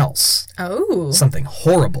something else. Oh. Something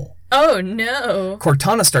horrible. Oh, no.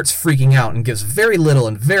 Cortana starts freaking out and gives very little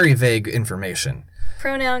and very vague information.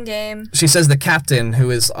 Pronoun game. She says the captain, who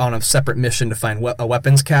is on a separate mission to find a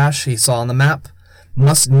weapons cache he saw on the map,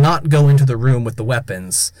 must not go into the room with the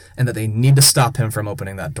weapons, and that they need to stop him from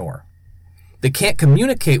opening that door. They can't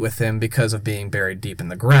communicate with him because of being buried deep in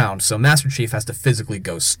the ground, so Master Chief has to physically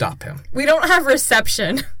go stop him. We don't have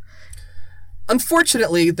reception.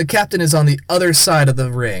 Unfortunately, the captain is on the other side of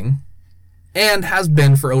the ring, and has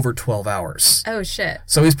been for over 12 hours. Oh, shit.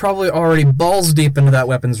 So he's probably already balls deep into that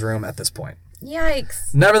weapons room at this point.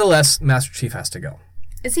 Yikes. Nevertheless, Master Chief has to go.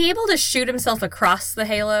 Is he able to shoot himself across the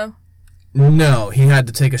halo? No, he had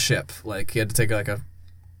to take a ship. Like, he had to take, like, a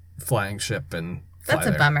flying ship and fly That's a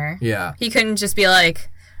there. bummer. Yeah. He couldn't just be like,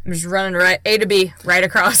 I'm just running right A to B, right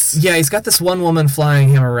across. Yeah, he's got this one woman flying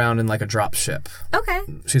him around in, like, a drop ship. Okay.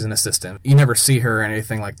 She's an assistant. You never see her or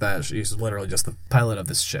anything like that. She's literally just the pilot of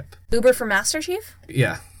this ship. Uber for Master Chief?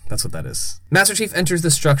 Yeah, that's what that is. Master Chief enters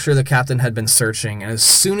the structure the captain had been searching, and as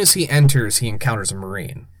soon as he enters, he encounters a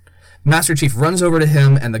Marine. Master Chief runs over to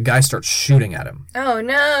him, and the guy starts shooting at him. Oh,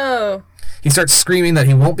 no. He starts screaming that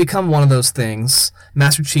he won't become one of those things.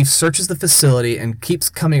 Master Chief searches the facility and keeps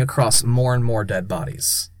coming across more and more dead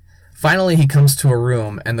bodies. Finally, he comes to a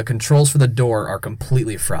room, and the controls for the door are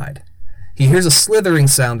completely fried. He hears a slithering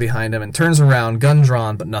sound behind him and turns around, gun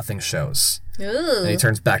drawn, but nothing shows. Ooh. And he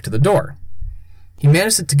turns back to the door. He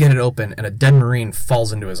manages to get it open, and a dead Marine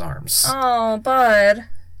falls into his arms. Oh, bud.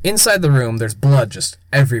 Inside the room, there's blood just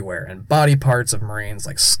everywhere, and body parts of Marines,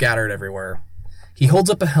 like, scattered everywhere. He holds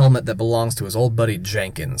up a helmet that belongs to his old buddy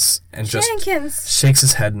Jenkins, and just shakes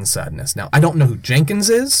his head in sadness. Now, I don't know who Jenkins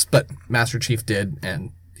is, but Master Chief did,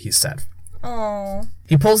 and he's sad. Oh.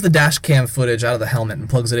 He pulls the dash cam footage out of the helmet and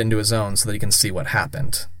plugs it into his own so that he can see what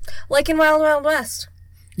happened. Like in Wild Wild West.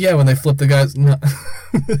 Yeah, when they flip the guys... No,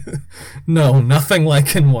 no, nothing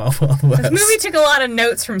like in Wild Wild West. This movie took a lot of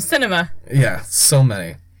notes from cinema. Yeah, so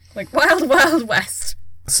many. Like Wild Wild West.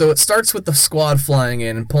 So it starts with the squad flying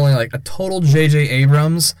in and pulling like a total J.J.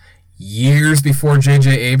 Abrams years before J.J.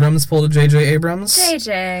 Abrams pulled a J.J. Abrams.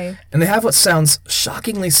 J.J. And they have what sounds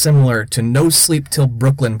shockingly similar to No Sleep Till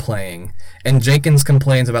Brooklyn playing, and Jenkins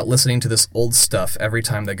complains about listening to this old stuff every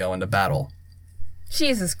time they go into battle.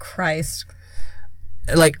 Jesus Christ.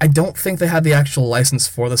 Like, I don't think they had the actual license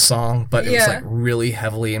for the song, but it was like really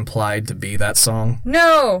heavily implied to be that song.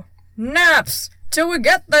 No! Naps! Till we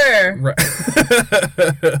get there. Right.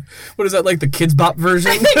 What is that, like the Kids Bop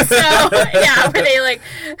version? I think so. Yeah, where they like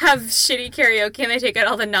have shitty karaoke and they take out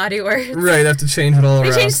all the naughty words. Right, they have to change it all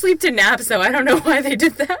around. They changed sleep to naps, though. I don't know why they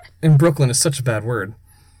did that. In Brooklyn is such a bad word.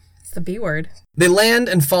 It's the B word. They land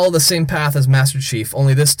and follow the same path as Master Chief,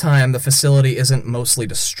 only this time the facility isn't mostly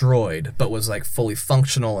destroyed, but was like fully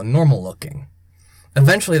functional and normal looking.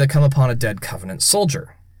 Eventually they come upon a dead Covenant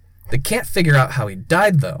soldier. They can't figure out how he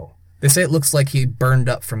died, though. They say it looks like he burned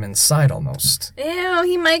up from inside almost. Ew,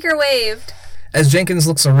 he microwaved. As Jenkins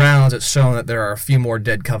looks around, it's shown that there are a few more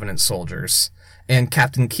dead Covenant soldiers. And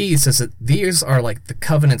Captain Keyes says that these are like the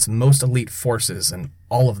Covenant's most elite forces, and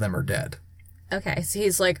all of them are dead. Okay, so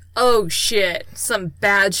he's like, oh shit, some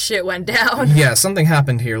bad shit went down. Yeah, something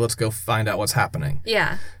happened here. Let's go find out what's happening.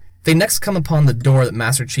 Yeah. They next come upon the door that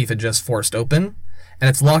Master Chief had just forced open, and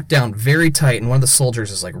it's locked down very tight, and one of the soldiers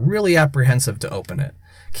is like really apprehensive to open it.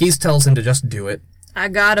 Keyes tells him to just do it. I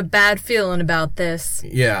got a bad feeling about this.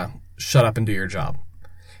 Yeah, shut up and do your job.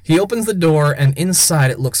 He opens the door, and inside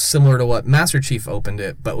it looks similar to what Master Chief opened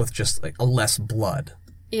it, but with just like a less blood.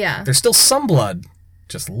 Yeah. There's still some blood,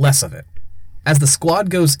 just less of it. As the squad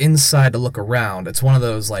goes inside to look around, it's one of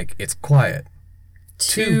those like, it's quiet.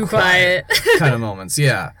 Too quiet. kind of moments,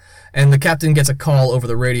 yeah. And the captain gets a call over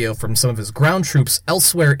the radio from some of his ground troops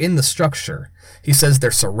elsewhere in the structure. He says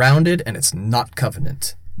they're surrounded and it's not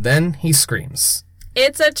Covenant. Then he screams.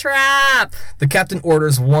 It's a trap! The captain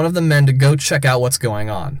orders one of the men to go check out what's going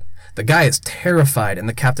on. The guy is terrified and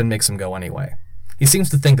the captain makes him go anyway. He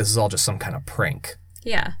seems to think this is all just some kind of prank.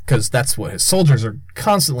 Yeah. Because that's what his soldiers are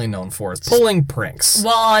constantly known for, is pulling pranks.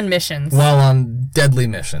 While on missions. While on deadly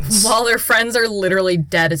missions. While their friends are literally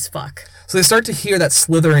dead as fuck. So they start to hear that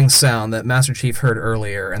slithering sound that Master Chief heard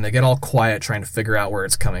earlier, and they get all quiet trying to figure out where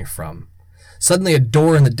it's coming from. Suddenly a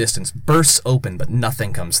door in the distance bursts open, but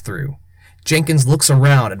nothing comes through. Jenkins looks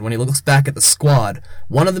around, and when he looks back at the squad,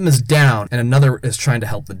 one of them is down, and another is trying to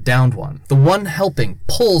help the downed one. The one helping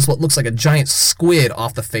pulls what looks like a giant squid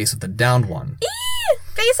off the face of the downed one.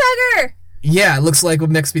 Facehugger! Yeah, it looks like a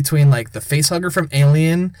mix between like the facehugger from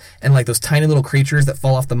Alien and like those tiny little creatures that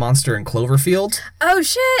fall off the monster in Cloverfield. Oh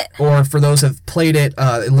shit! Or for those who have played it,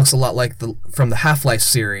 it looks a lot like from the Half-Life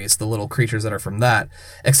series, the little creatures that are from that.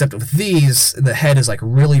 Except with these, the head is like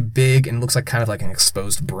really big and looks like kind of like an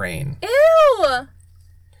exposed brain. Ew!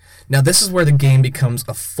 Now this is where the game becomes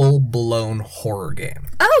a full-blown horror game.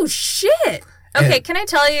 Oh shit! Okay, can I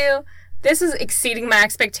tell you? This is exceeding my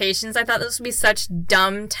expectations. I thought this would be such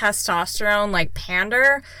dumb testosterone, like,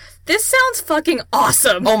 pander. This sounds fucking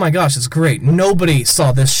awesome. Oh my gosh, it's great. Nobody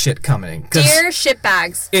saw this shit coming. Dear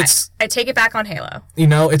shitbags. It's, I take it back on Halo. You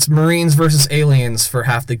know, it's Marines versus aliens for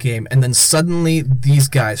half the game, and then suddenly these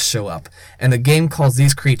guys show up, and the game calls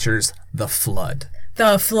these creatures the Flood.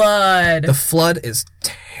 The Flood. The Flood is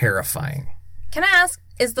terrifying. Can I ask,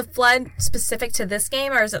 is the Flood specific to this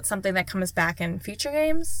game, or is it something that comes back in future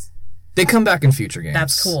games? They come back in future games.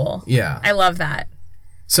 That's cool. Yeah. I love that.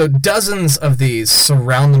 So dozens of these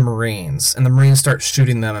surround the Marines, and the Marines start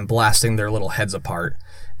shooting them and blasting their little heads apart.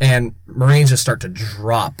 And Marines just start to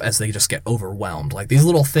drop as they just get overwhelmed. Like, these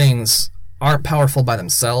little things aren't powerful by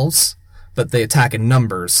themselves, but they attack in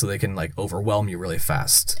numbers so they can, like, overwhelm you really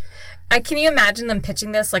fast. Can you imagine them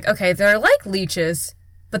pitching this? Like, okay, they're like leeches,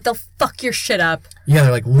 but they'll fuck your shit up. Yeah,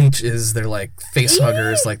 they're like leeches, they're like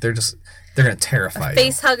facehuggers, like they're gonna terrify you.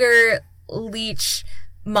 Facehugger leech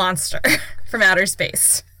monster from outer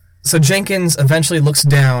space. So Jenkins eventually looks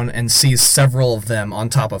down and sees several of them on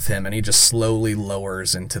top of him, and he just slowly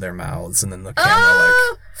lowers into their mouths, and then the camera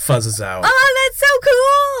like fuzzes out. Oh, that's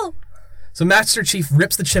so cool! So Master Chief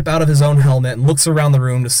rips the chip out of his own helmet and looks around the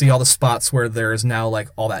room to see all the spots where there is now like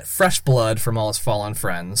all that fresh blood from all his fallen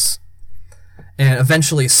friends. And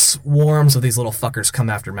eventually swarms of these little fuckers come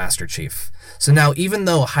after Master Chief. So now, even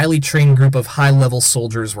though a highly trained group of high-level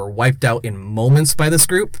soldiers were wiped out in moments by this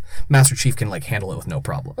group, Master Chief can, like, handle it with no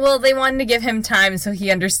problem. Well, they wanted to give him time so he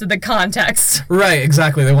understood the context. Right,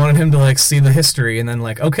 exactly. They wanted him to, like, see the history and then,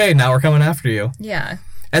 like, okay, now we're coming after you. Yeah.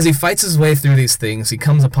 As he fights his way through these things, he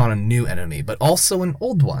comes upon a new enemy, but also an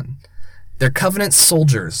old one. They're Covenant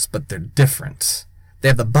soldiers, but they're different. They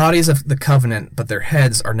have the bodies of the Covenant, but their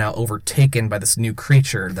heads are now overtaken by this new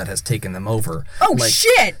creature that has taken them over. Oh,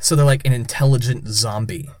 shit! So they're like an intelligent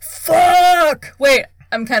zombie. Fuck! Wait,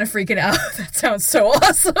 I'm kind of freaking out. That sounds so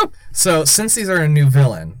awesome. So, since these are a new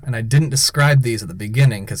villain, and I didn't describe these at the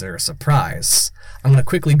beginning because they're a surprise, I'm going to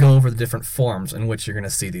quickly go over the different forms in which you're going to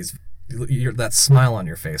see these. That smile on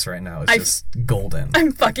your face right now is just golden.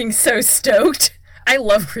 I'm fucking so stoked. I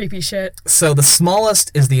love creepy shit. So the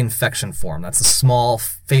smallest is the infection form. That's the small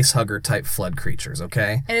face-hugger type flood creatures,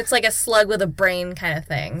 okay? And it's like a slug with a brain kind of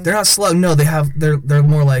thing. They're not slug. No, they're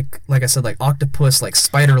more like I said, like octopus, like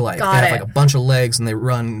spider-like. They have like a bunch of legs and they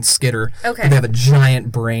run and skitter. Okay. But they have a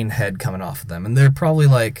giant brain head coming off of them. And they're probably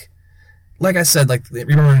like I said, like,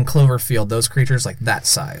 remember in Cloverfield, those creatures, like, that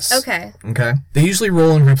size. Okay. Okay? They usually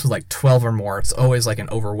roll in groups of, like, 12 or more. It's always, like, an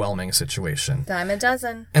overwhelming situation. Dime a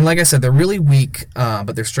dozen. And like I said, they're really weak,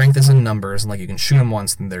 but their strength is in numbers, and, like, you can shoot them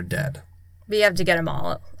once, and they're dead. But you have to get them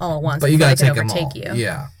all at once. But you gotta take them all. You.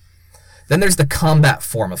 Yeah. Then there's the combat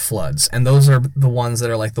form of floods, and those are the ones that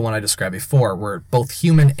are like the one I described before, where both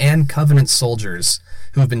human and Covenant soldiers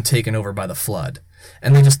who have been taken over by the flood.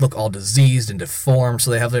 And they just look all diseased and deformed,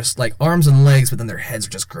 so they have their, like, arms and legs, but then their heads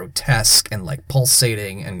are just grotesque and, like,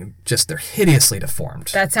 pulsating, and just, they're hideously deformed.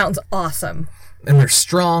 That sounds awesome. And they're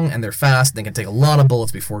strong, and they're fast, and they can take a lot of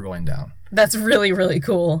bullets before going down. That's really, really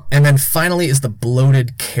cool. And then finally is the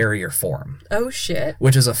bloated carrier form. Oh, shit.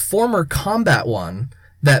 Which is a former combat one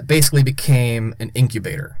that basically became an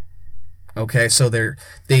incubator. Okay, so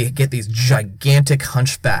they get these gigantic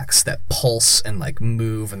hunchbacks that pulse and, like,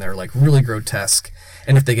 move, and they're, like, really grotesque.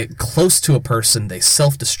 And if they get close to a person, they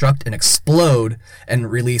self-destruct and explode and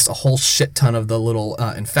release a whole shit ton of the little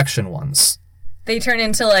infection ones. They turn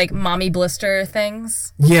into, like, mommy blister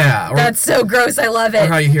things? Yeah. That's so gross, I love it.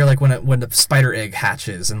 Or how you hear, like, when the spider egg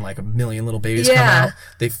hatches and, like, a million little babies come out,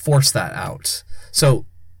 they force that out. So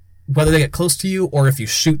whether they get close to you or if you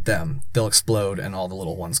shoot them, they'll explode and all the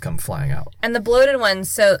little ones come flying out. And the bloated ones,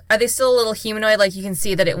 so are they still a little humanoid? Like, you can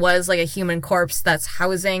see that it was like a human corpse that's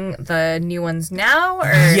housing the new ones now? Or?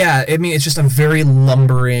 Yeah, I mean, it's just a very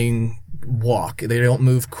lumbering walk. They don't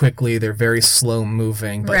move quickly. They're very slow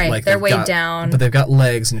moving. But, right, like, they're weighed down. But they've got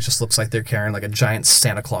legs, and it just looks like they're carrying like a giant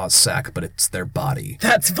Santa Claus sack, but it's their body.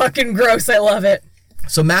 That's fucking gross. I love it.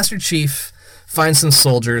 So Master Chief finds some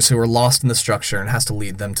soldiers who are lost in the structure and has to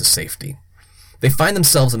lead them to safety. They find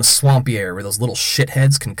themselves in a swampy area where those little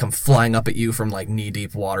shitheads can come flying up at you from, like,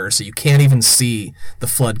 knee-deep water, so you can't even see the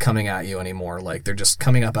flood coming at you anymore. Like, they're just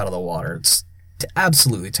coming up out of the water. It's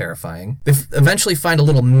absolutely terrifying. They eventually find a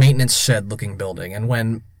little maintenance shed-looking building, and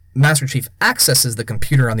when Master Chief accesses the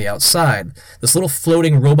computer on the outside, this little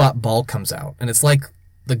floating robot ball comes out, and it's like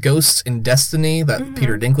the ghosts in Destiny that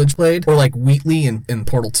Peter Dinklage played, or like Wheatley in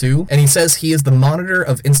Portal 2, and he says he is the monitor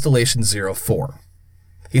of Installation 04.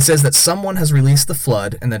 He says that someone has released the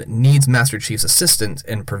flood and that it needs Master Chief's assistance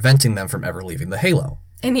in preventing them from ever leaving the Halo.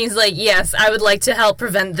 And he's like, yes, I would like to help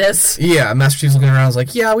prevent this. Yeah, Master Chief's looking around and is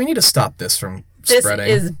like, yeah, we need to stop this from spreading.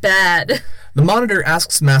 This is bad. The monitor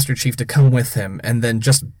asks Master Chief to come with him and then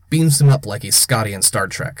just beams him up like he's Scotty in Star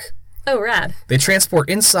Trek. Oh, rad. They transport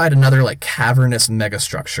inside another, like, cavernous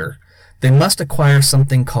megastructure. They must acquire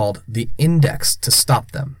something called the Index to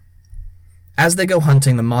stop them. As they go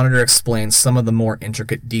hunting, the monitor explains some of the more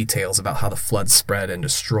intricate details about how the flood spread and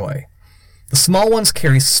destroy. The small ones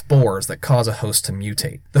carry spores that cause a host to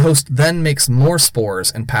mutate. The host then makes more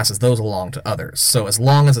spores and passes those along to others. So as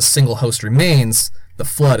long as a single host remains, the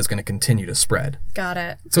flood is going to continue to spread. Got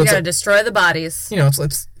it. So you got to destroy the bodies. You know,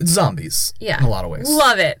 it's zombies. Yeah. In a lot of ways.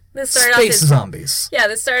 Love it. This started Space zombies. Yeah,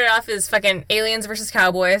 this started off as fucking aliens versus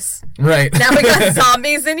cowboys. Right. Now we got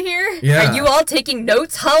zombies in here. Yeah. Are you all taking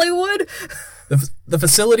notes, Hollywood? The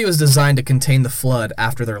facility was designed to contain the flood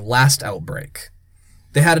after their last outbreak.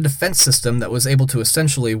 They had a defense system that was able to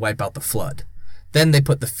essentially wipe out the flood. Then they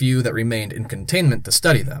put the few that remained in containment to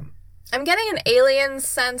study them. I'm getting an alien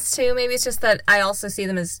sense, too. Maybe it's just that I also see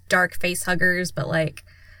them as dark face huggers, but, like,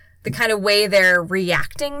 the kind of way they're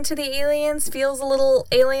reacting to the aliens feels a little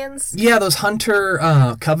aliens. Yeah, those Hunter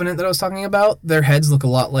Covenant that I was talking about, their heads look a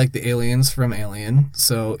lot like the aliens from Alien,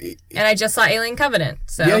 so... And I just saw Alien Covenant,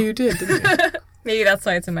 so... Yeah, you did, didn't you? Maybe that's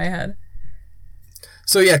why it's in my head.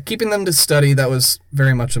 So yeah, keeping them to study, that was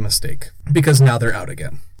very much a mistake, because now they're out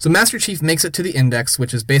again. So Master Chief makes it to the Index,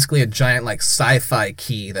 which is basically a giant, like, sci-fi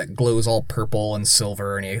key that glows all purple and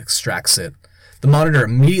silver, and he extracts it. The monitor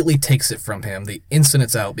immediately takes it from him the instant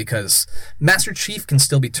it's out, because Master Chief can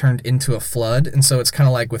still be turned into a flood, and so it's kind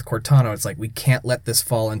of like with Cortana, it's like, we can't let this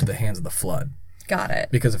fall into the hands of the flood. Got it.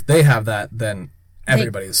 Because if they have that, then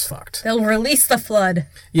everybody's fucked. They'll release the flood.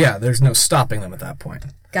 Yeah, there's no stopping them at that point.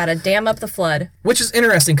 Gotta dam up the flood. Which is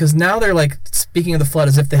interesting, because now they're, like, speaking of the flood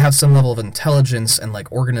as if they have some level of intelligence and, like,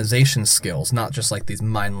 organization skills, not just, like, these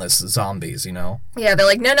mindless zombies, you know? Yeah, they're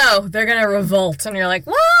like, no, they're gonna revolt. And you're like,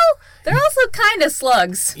 well, they're also kind of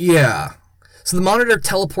slugs. Yeah. So the Monitor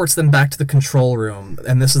teleports them back to the control room,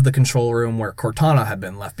 and this is the control room where Cortana had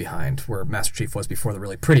been left behind, where Master Chief was before the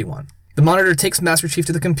really pretty one. The Monitor takes Master Chief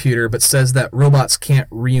to the computer, but says that robots can't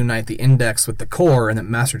reunite the index with the core, and that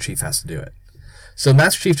Master Chief has to do it. So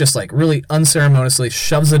Master Chief just, like, really unceremoniously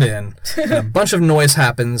shoves it in, and a bunch of noise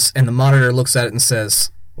happens, and the Monitor looks at it and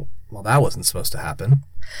says, well, that wasn't supposed to happen.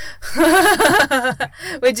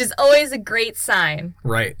 Which is always a great sign.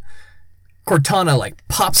 Right. Cortana, like,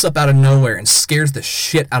 pops up out of nowhere and scares the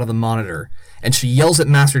shit out of the Monitor, and she yells at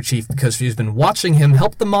Master Chief because she's been watching him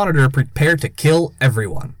help the Monitor prepare to kill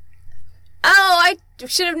everyone. Oh, I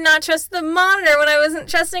should have not trusted the Monitor when I wasn't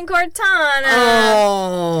trusting Cortana.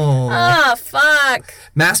 Oh, fuck.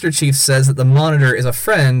 Master Chief says that the Monitor is a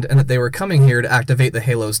friend and that they were coming here to activate the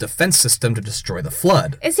Halo's defense system to destroy the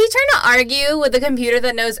Flood. Is he trying to argue with the computer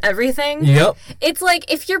that knows everything? Yep. It's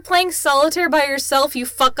like if you're playing solitaire by yourself, you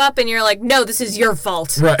fuck up and you're like, no, this is your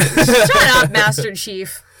fault. Right. Shut up, Master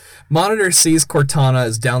Chief. Monitor sees Cortana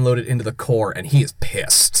is downloaded into the core and he is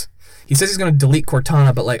pissed. He says he's going to delete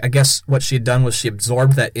Cortana, but, like, I guess what she had done was she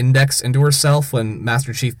absorbed that index into herself when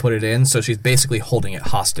Master Chief put it in, so she's basically holding it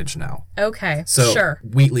hostage now. Okay, so sure.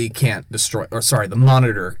 Wheatley can't destroy, or sorry, the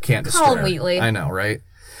Monitor can't destroy Call her. Wheatley. I know, right?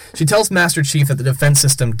 She tells Master Chief that the defense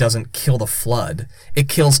system doesn't kill the Flood. It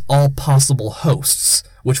kills all possible hosts,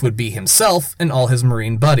 which would be himself and all his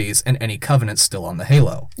Marine buddies and any Covenants still on the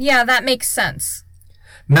Halo. Yeah, that makes sense.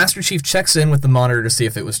 Master Chief checks in with the Monitor to see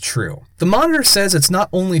if it was true. The Monitor says it's not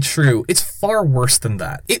only true, it's far worse than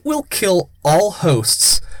that. It will kill all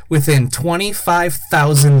hosts within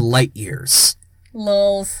 25,000 light years.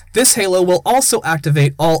 Lols. This Halo will also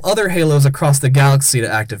activate all other Halos across the galaxy to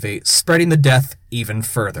activate, spreading the death even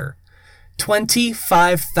further.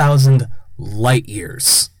 25,000 light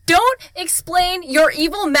years. Don't explain your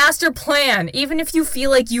evil master plan, even if you feel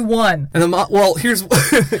like you won. And well, here's... What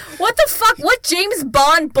the fuck? What James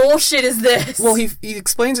Bond bullshit is this? Well, he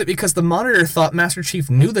explains it because the Monitor thought Master Chief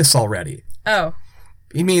knew this already. Oh.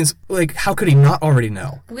 He means, like, how could he not already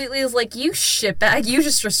know? Wheatley is like, you shitbag, you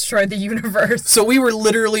just destroyed the universe. So we were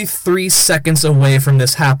literally 3 seconds away from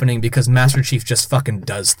this happening because Master Chief just fucking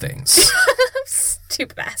does things.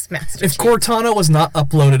 Stupid-ass Master If Chief. Cortana was not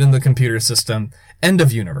uploaded in the computer system, end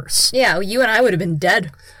of universe. Yeah, you and I would have been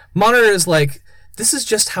dead. Monitor is like, this is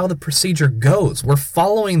just how the procedure goes. We're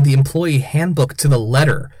following the employee handbook to the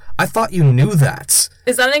letter. I thought you knew that.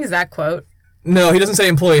 Is that an exact quote? No, he doesn't say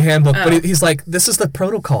employee handbook, but he's like, this is the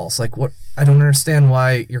protocols. Like, what? I don't understand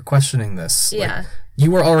why you're questioning this. Yeah. Like,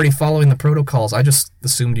 you were already following the protocols. I just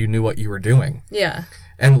assumed you knew what you were doing. Yeah.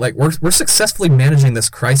 And, like, we're successfully managing this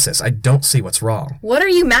crisis. I don't see what's wrong. What are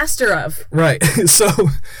you master of? Right. So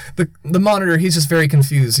the Monitor, he's just very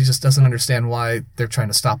confused. He just doesn't understand why they're trying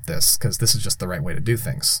to stop this, because this is just the right way to do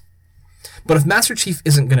things. But if Master Chief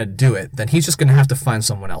isn't going to do it, then he's just going to have to find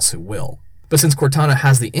someone else who will. But since Cortana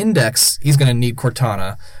has the index, he's going to need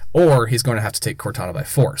Cortana, or he's going to have to take Cortana by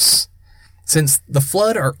force. Since the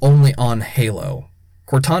Flood are only on Halo,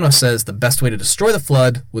 Cortana says the best way to destroy the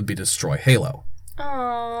Flood would be to destroy Halo.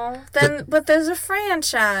 Oh, but there's a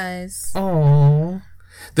franchise. Oh.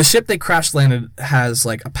 The ship they crash landed has,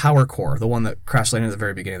 like, a power core, the one that crash landed at the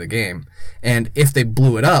very beginning of the game. And if they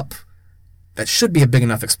blew it up, that should be a big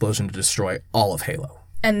enough explosion to destroy all of Halo.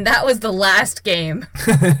 And that was the last game.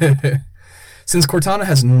 Since Cortana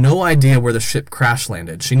has no idea where the ship crash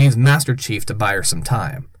landed, she needs Master Chief to buy her some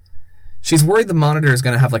time. She's worried the Monitor is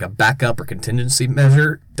going to have, like, a backup or contingency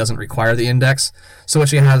measure, doesn't require the index, so what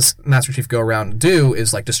she has Master Chief go around and do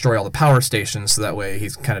is, like, destroy all the power stations, so that way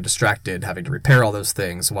he's kind of distracted having to repair all those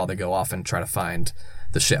things while they go off and try to find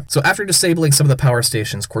the ship. So after disabling some of the power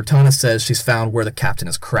stations, Cortana says she's found where the captain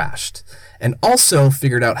has crashed, and also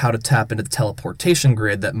figured out how to tap into the teleportation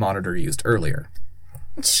grid that Monitor used earlier.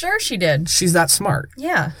 Sure she did. She's that smart.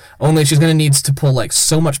 Yeah. Only she's going to need to pull, like,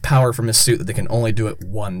 so much power from his suit that they can only do it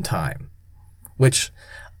one time. Which,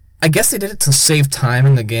 I guess they did it to save time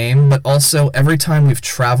in the game, but also every time we've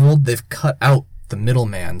traveled, they've cut out the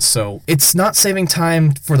middleman. So it's not saving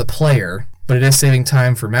time for the player, but it is saving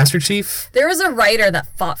time for Master Chief. There was a writer that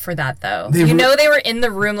fought for that, though. They were in the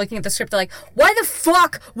room looking at the script. They're like, why the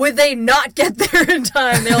fuck would they not get there in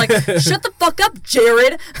time? They're like, shut the fuck up,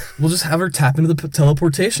 Jared. We'll just have her tap into the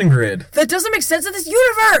teleportation grid. That doesn't make sense in this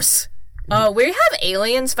universe. We have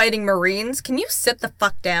aliens fighting Marines. Can you sit the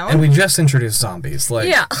fuck down? And we just introduced zombies. Like,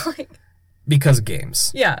 yeah. Because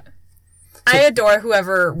games. Yeah. I adore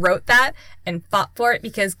whoever wrote that and fought for it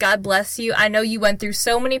because God bless you. I know you went through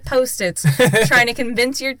so many Post-its trying to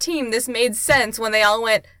convince your team this made sense when they all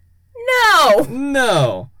went, no.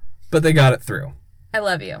 No. But they got it through. I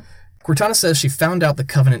love you. Cortana says she found out the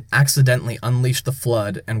Covenant accidentally unleashed the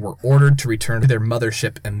Flood and were ordered to return to their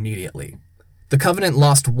mothership immediately. The Covenant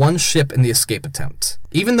lost one ship in the escape attempt.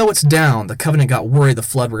 Even though it's down, the Covenant got worried the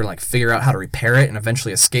Flood were going to figure out how to repair it and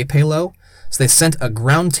eventually escape Halo. So they sent a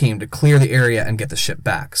ground team to clear the area and get the ship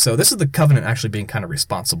back. So this is the Covenant actually being kind of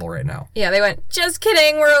responsible right now. Yeah, they went, just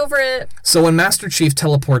kidding, we're over it. So when Master Chief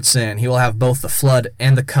teleports in, he will have both the Flood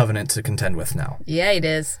and the Covenant to contend with now. Yeah, it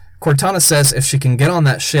is. Cortana says if she can get on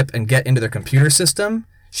that ship and get into their computer system,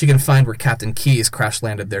 she can find where Captain Keyes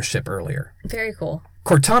crash-landed their ship earlier. Very cool.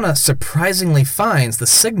 Cortana surprisingly finds the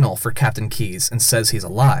signal for Captain Keyes and says he's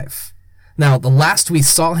alive. Now, the last we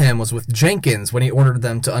saw him was with Jenkins when he ordered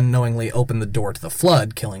them to unknowingly open the door to the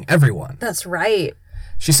Flood, killing everyone. That's right.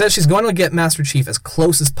 She says she's going to get Master Chief as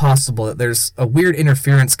close as possible, that there's a weird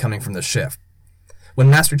interference coming from the ship. When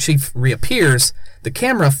Master Chief reappears, the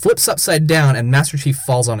camera flips upside down and Master Chief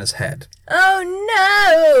falls on his head. Oh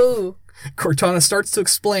no! Cortana starts to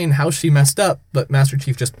explain how she messed up, but Master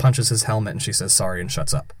Chief just punches his helmet and she says sorry and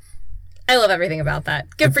shuts up. I love everything about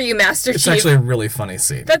that. Good for you, Master Chief. It's actually a really funny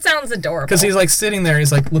scene. That sounds adorable. Because he's like sitting there,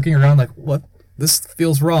 he's like looking around like, what? This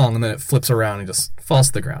feels wrong. And then it flips around and he just falls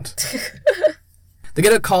to the ground. They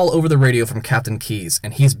get a call over the radio from Captain Keyes,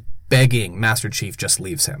 and he's begging Master Chief just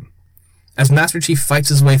leaves him. As Master Chief fights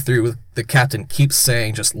his way through, the captain keeps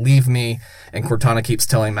saying, just leave me, and Cortana keeps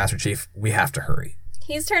telling Master Chief, we have to hurry.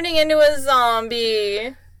 He's turning into a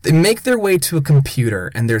zombie. They make their way to a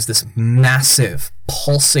computer, and there's this massive,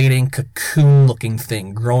 pulsating, cocoon-looking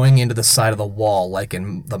thing growing into the side of the wall, like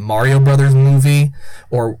in the Mario Brothers movie,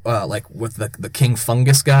 or like with the King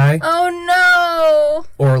Fungus guy. Oh no!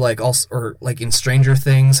 Or like in Stranger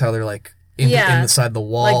Things, how they're like in the side of the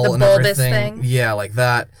wall, like the and everything. Thing. Yeah, like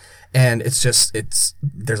that. And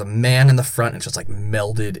there's a man in the front, and it's just like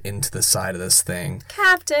melded into the side of this thing.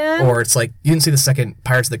 Captain! Or it's like, you didn't see the second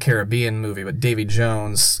Pirates of the Caribbean movie, but Davy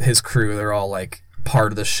Jones, his crew, they're all like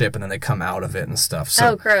part of the ship, and then they come out of it and stuff.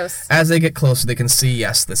 So gross. As they get closer, they can see,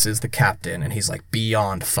 yes, this is the captain, and he's like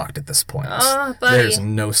beyond fucked at this point. Oh, buddy. There's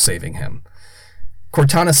no saving him.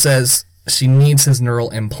 Cortana says she needs his neural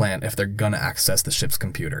implant if they're gonna access the ship's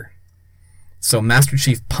computer. So Master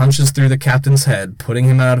Chief punches through the captain's head, putting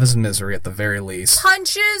him out of his misery at the very least.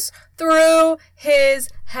 Punches through his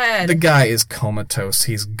head. The guy is comatose.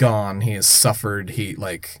 He's gone. He has suffered.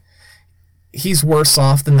 He's worse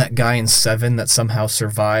off than that guy in Seven that somehow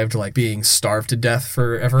survived, like, being starved to death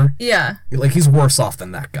forever. Yeah. Like, he's worse off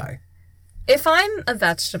than that guy. If I'm a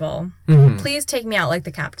vegetable, please take me out like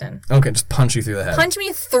the captain. Okay, just punch you through the head. Punch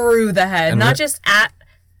me through the head, not just at...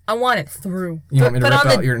 I want it through. You want me to rip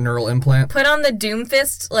out your neural implant? Put on the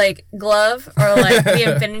Doomfist, like, glove, or, like,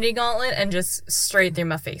 the Infinity Gauntlet, and just straight through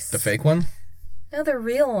my face. The fake one? No, the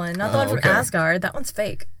real one. Not the one from Asgard. That one's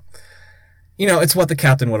fake. You know, it's what the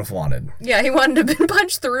captain would have wanted. Yeah, he wanted to be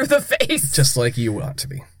punched through the face. Just like you want to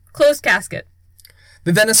be. Closed casket.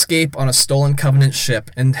 They then escape on a stolen Covenant ship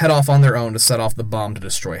and head off on their own to set off the bomb to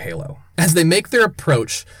destroy Halo. As they make their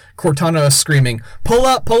approach, Cortana is screaming, pull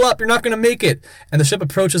up, you're not going to make it! And the ship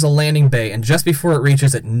approaches a landing bay, and just before it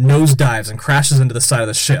reaches, it nosedives and crashes into the side of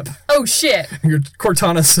the ship. Oh, shit.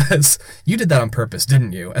 Cortana says, you did that on purpose,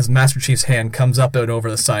 didn't you? As Master Chief's hand comes up and over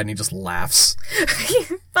the side, and he just laughs.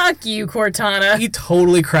 Fuck you, Cortana. He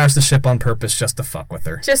totally crashed the ship on purpose just to fuck with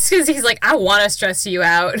her. Just because he's like, I want to stress you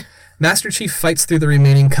out. Master Chief fights through the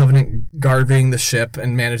remaining Covenant guarding the ship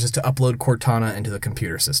and manages to upload Cortana into the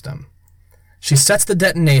computer system. She sets the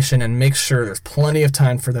detonation and makes sure there's plenty of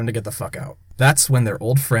time for them to get the fuck out. That's when their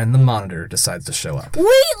old friend, the Monitor, decides to show up.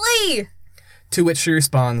 Wheatley! To which she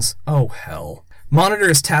responds, oh hell. Monitor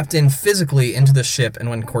is tapped in physically into the ship, and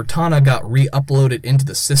when Cortana got re-uploaded into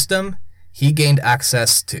the system, he gained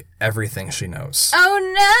access to everything she knows. Oh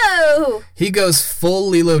no! He goes full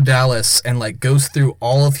Lilo Dallas and goes through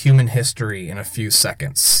all of human history in a few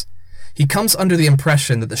seconds. He comes under the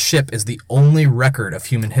impression that the ship is the only record of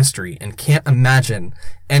human history and can't imagine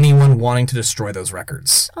anyone wanting to destroy those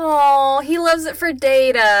records. Oh, he loves it for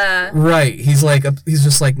data. Right. He's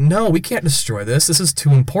just like, no, we can't destroy this. This is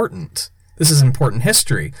too important. This is important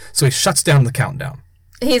history. So he shuts down the countdown.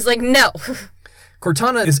 He's like, no.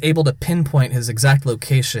 Cortana is able to pinpoint his exact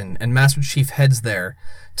location, and Master Chief heads there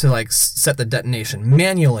to set the detonation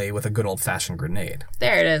manually with a good old-fashioned grenade.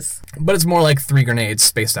 There it is. But it's more like 3 grenades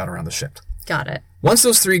spaced out around the ship. Got it. Once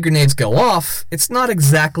those 3 grenades go off, it's not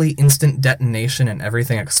exactly instant detonation and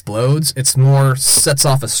everything explodes. It's more sets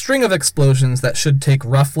off a string of explosions that should take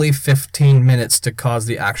roughly 15 minutes to cause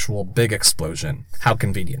the actual big explosion. How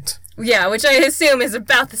convenient. Yeah, which I assume is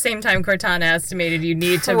about the same time Cortana estimated you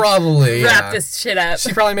need to probably wrap this shit up.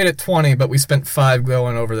 She probably made it 20, but we spent 5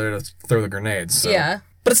 going over there to throw the grenades. So. Yeah.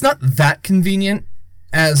 But it's not that convenient.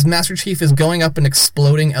 As Master Chief is going up an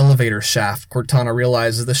exploding elevator shaft, Cortana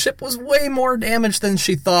realizes the ship was way more damaged than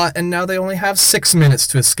she thought, and now they only have 6 minutes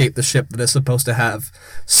to escape the ship that is supposed to have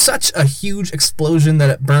such a huge explosion that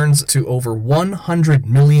it burns to over 100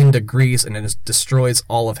 million degrees and it destroys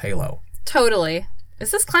all of Halo. Totally.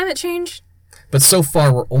 Is this climate change? But so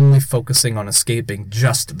far, we're only focusing on escaping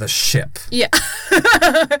just the ship. Yeah.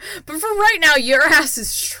 But for right now, your ass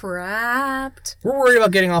is trapped. We're worried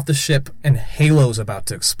about getting off the ship, and Halo's about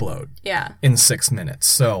to explode. Yeah. In 6 minutes,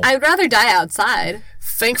 so... I'd rather die outside.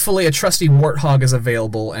 Thankfully, a trusty Warthog is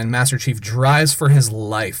available, and Master Chief drives for his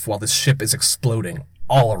life while the ship is exploding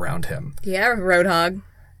all around him. Yeah, Roadhog.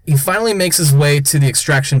 He finally makes his way to the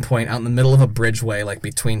extraction point out in the middle of a bridgeway, like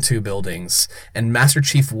between 2 buildings, and Master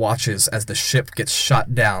Chief watches as the ship gets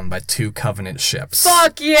shot down by 2 Covenant ships.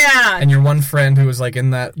 Fuck yeah! And your one friend who was like in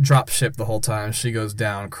that drop ship the whole time, she goes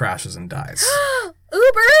down, crashes, and dies.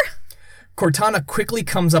 Uber! Cortana quickly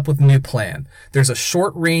comes up with a new plan. There's a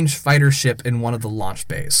short-range fighter ship in one of the launch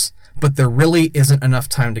bays, but there really isn't enough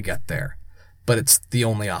time to get there. But it's the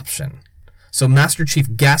only option. So Master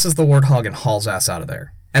Chief gasses the Warthog and hauls ass out of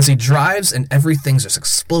there. As he drives and everything's just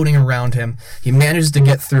exploding around him, he manages to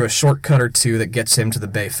get through a shortcut or 2 that gets him to the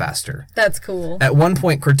bay faster. That's cool. At one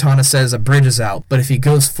point, Cortana says a bridge is out, but if he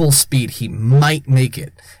goes full speed, he might make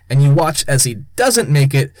it. And you watch as he doesn't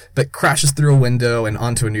make it, but crashes through a window and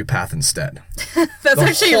onto a new path instead. That's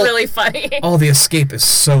actually really funny. Oh, the escape is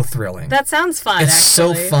so thrilling. That sounds fun, It's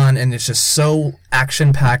so fun, and it's just so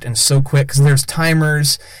action-packed and so quick, because there's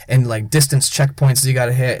timers and, like, distance checkpoints that you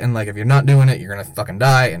gotta hit, and, like, if you're not doing it, you're gonna fucking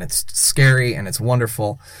die, and it's scary, and it's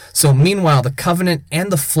wonderful. So, meanwhile, the Covenant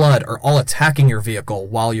and the Flood are all attacking your vehicle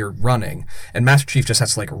while you're running, and Master Chief just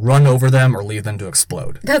has to, like, run over them or leave them to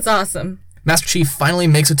explode. That's awesome. Master Chief finally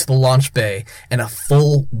makes it to the launch bay, and a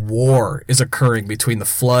full war is occurring between the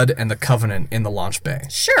Flood and the Covenant in the launch bay.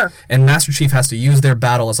 Sure. And Master Chief has to use their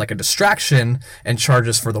battle as like a distraction and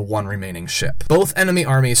charges for the one remaining ship. Both enemy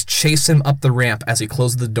armies chase him up the ramp as he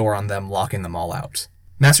closes the door on them, locking them all out.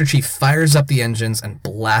 Master Chief fires up the engines and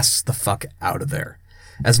blasts the fuck out of there.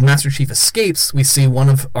 As Master Chief escapes, we see one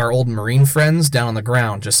of our old Marine friends down on the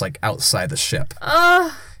ground, just like outside the ship.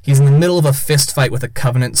 He's in the middle of a fist fight with a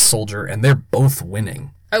Covenant soldier, and they're both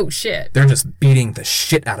winning. Oh, shit. They're just beating the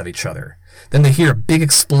shit out of each other. Then they hear a big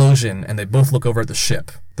explosion, and they both look over at the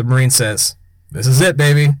ship. The Marine says, "This is it,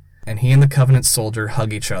 baby." And he and the Covenant soldier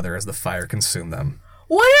hug each other as the fire consumes them.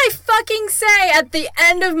 What did I fucking say at the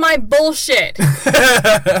end of my bullshit? What did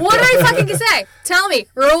I fucking say? Tell me.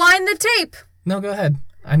 Rewind the tape. No, go ahead.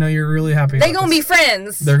 I know you're really happy. They gonna be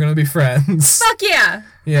friends. They're gonna be friends. Fuck yeah.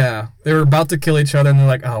 Yeah. They were about to kill each other, and they're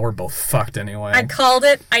like, oh, we're both fucked anyway. I called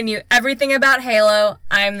it. I knew everything about Halo.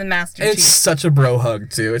 I'm the Master Chief. It's such a bro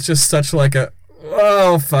hug, too. It's just such like a,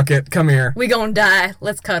 oh, fuck it. Come here. We gonna die.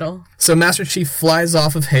 Let's cuddle. So Master Chief flies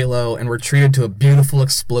off of Halo, and we're treated to a beautiful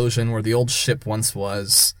explosion where the old ship once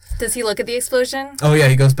was. Does he look at the explosion? Oh, yeah,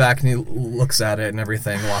 he goes back and he looks at it and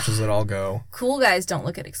everything, watches it all go. Cool guys don't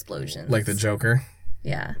look at explosions. Like the Joker?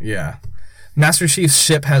 Yeah. Yeah. Master Chief's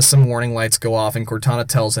ship has some warning lights go off, and Cortana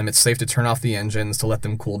tells him it's safe to turn off the engines to let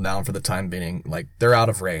them cool down for the time being. Like, they're out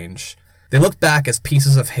of range. They look back as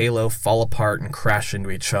pieces of Halo fall apart and crash into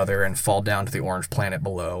each other and fall down to the orange planet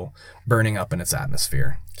below, burning up in its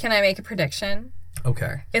atmosphere. Can I make a prediction?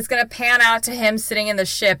 Okay. It's gonna pan out to him sitting in the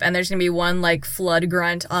ship, and there's gonna be one, like, flood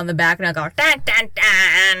grunt on the back, and I'll go, dun, dun,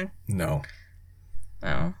 dun. No.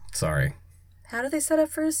 Oh. Sorry. How do they set up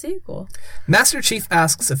for a sequel? Master Chief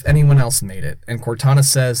asks if anyone else made it, and Cortana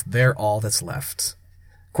says they're all that's left.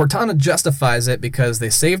 Cortana justifies it because they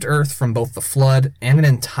saved Earth from both the Flood and an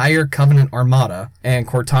entire Covenant armada, and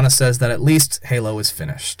Cortana says that at least Halo is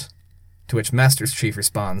finished. To which Master Chief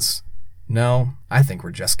responds, "No, I think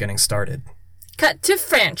we're just getting started." Cut to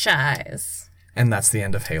franchise. And that's the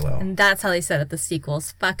end of Halo. And that's how they set up the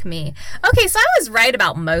sequels. Fuck me. Okay, so I was right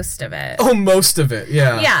about most of it. Oh, most of it,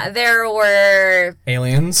 yeah. Yeah, there were...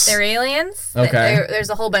 Aliens? There were aliens. Okay. There's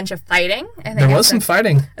a whole bunch of fighting. There was some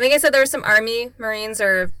fighting. I think I said there were some Army, Marines,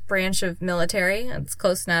 or a branch of military. That's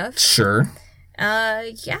close enough. Sure.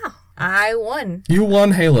 Yeah. I won. You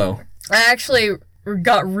won Halo. I actually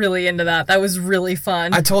got really into that. That was really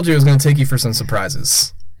fun. I told you it was going to take you for some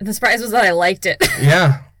surprises. The surprise was that I liked it.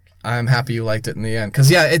 Yeah. I'm happy you liked it in the end.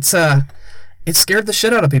 Because, yeah, it scared the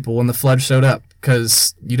shit out of people when the flood showed up,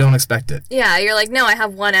 because you don't expect it. Yeah, you're like, no, I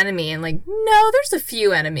have one enemy, and like, no, there's a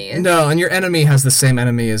few enemies. No, and your enemy has the same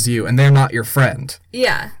enemy as you, and they're not your friend.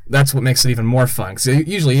 Yeah. That's what makes it even more fun. Because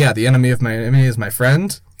usually, yeah, the enemy of my enemy is my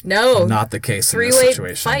friend. No. Not the case in this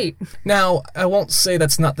situation. Fight. Now, I won't say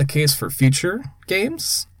that's not the case for future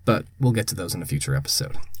games, but we'll get to those in a future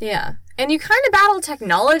episode. Yeah. And you kind of battle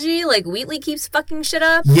technology, like Wheatley keeps fucking shit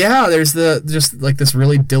up. Yeah, there's just like this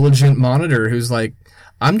really diligent monitor who's like,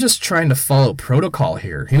 I'm just trying to follow protocol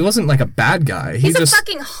here. He wasn't like a bad guy. He's a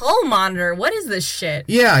fucking hull monitor. What is this shit?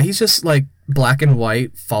 Yeah, he's just like black and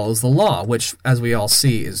white, follows the law, which, as we all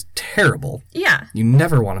see, is terrible. Yeah. You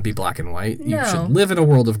never want to be black and white. No. You should live in a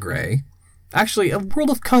world of gray. Actually, a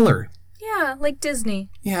world of color. Yeah, like Disney.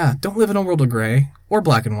 Yeah, don't live in a world of gray or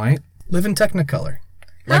black and white. Live in Technicolor.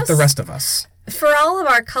 Like the rest of us. For all of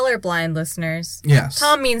our colorblind listeners, yes.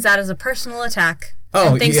 Tom means that as a personal attack.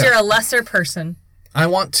 Oh, and thinks you're a lesser person. I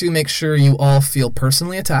want to make sure you all feel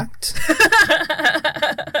personally attacked.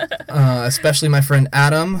 Especially my friend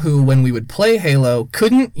Adam, who, when we would play Halo,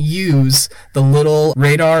 couldn't use the little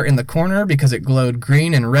radar in the corner because it glowed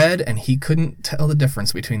green and red, and he couldn't tell the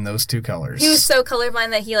difference between those two colors. He was so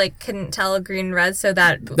colorblind that he couldn't tell green and red, so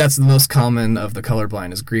that's the most common of the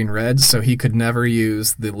colorblind is green red, so he could never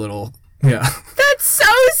use the little. Yeah. That's so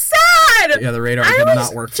sad! Yeah, the radar did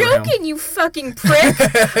not work for him. I was joking, you fucking prick!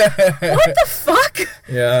 What the fuck?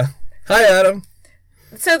 Yeah. Hi, Adam.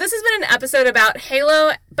 So this has been an episode about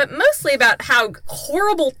Halo, but mostly about how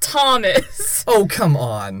horrible Tom is. Oh, come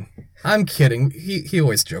on. I'm kidding. He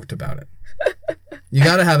always joked about it. You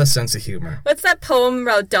gotta have a sense of humor. What's that poem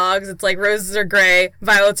about dogs? It's like roses are gray,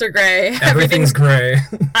 violets are gray. Everything's gray.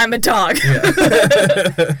 I'm a dog. Yeah.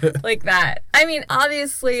 Like that. I mean,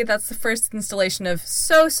 obviously, that's the first installation of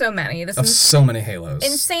so many. So many Halos.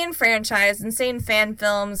 Insane franchise, insane fan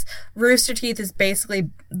films. Rooster Teeth is basically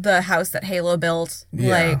the house that Halo built.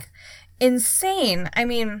 Yeah. Insane. I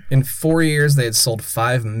mean... In 4 years, they had sold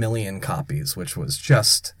 5 million copies, which was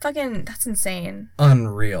just... Fucking... That's insane.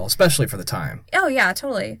 Unreal, especially for the time. Oh, yeah,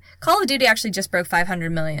 totally. Call of Duty actually just broke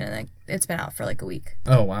 500 million, and it's been out for a week.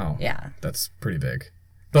 Oh, wow. Yeah. That's pretty big.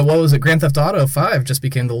 But what was it? Grand Theft Auto 5 just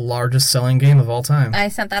became the largest selling game of all time. I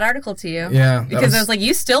sent that article to you. Yeah. Because I was like,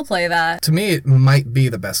 you still play that. To me, it might be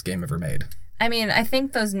the best game ever made. I mean, I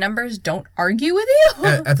think those numbers don't argue with you.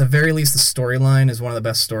 At the very least, the storyline is one of the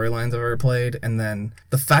best storylines I've ever played. And then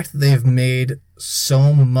the fact that they've made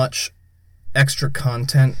so much extra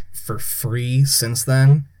content for free since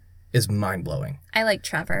then is mind-blowing. I like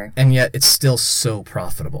Trevor. And yet it's still so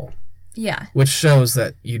profitable. Yeah. Which shows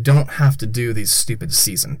that you don't have to do these stupid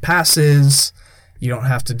season passes. You don't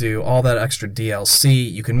have to do all that extra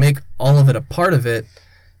DLC. You can make all of it a part of it.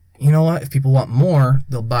 You know what? If people want more,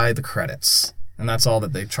 they'll buy the credits. And that's all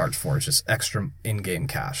that they charge for, is just extra in-game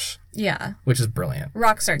cash. Yeah. Which is brilliant.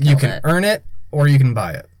 Rockstar killed it. You can earn it, or you can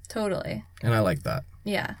buy it. Totally. And I like that.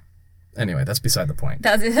 Yeah. Anyway, that's beside the point.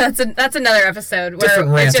 That's another episode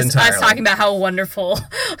where it's just us talking about how wonderful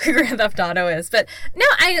Grand Theft Auto is. But no,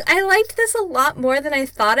 I liked this a lot more than I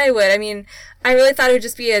thought I would. I mean, I really thought it would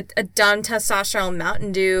just be a dumb testosterone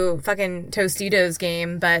Mountain Dew fucking Tostitos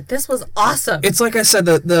game, but this was awesome. It's like I said,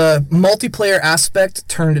 the multiplayer aspect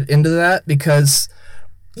turned it into that because...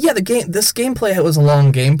 Yeah, this gameplay was a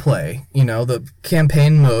long gameplay. You know, the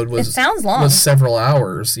campaign mode was... It sounds long. Was several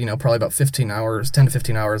hours, probably about 10 to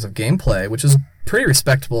 15 hours of gameplay, which is pretty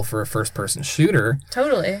respectable for a first-person shooter.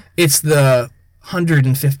 Totally. It's the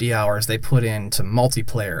 150 hours they put into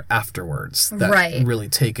multiplayer afterwards that really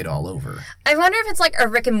take it all over. I wonder if it's like a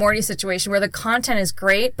Rick and Morty situation where the content is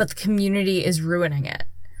great, but the community is ruining it.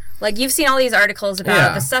 Like, you've seen all these articles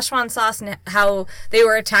about the Szechuan sauce and how they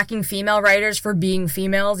were attacking female writers for being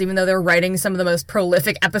females, even though they were writing some of the most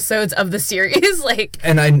prolific episodes of the series.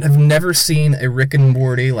 And I've never seen a Rick and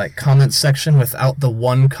Morty, comment section without the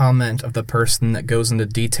one comment of the person that goes into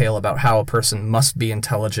detail about how a person must be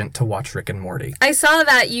intelligent to watch Rick and Morty. I saw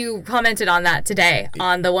that you commented on that today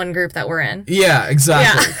on the one group that we're in. Yeah,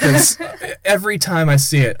 exactly. Because every time I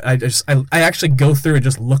see it, I actually go through and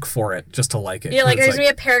just look for it just to like it. Yeah, there's going to be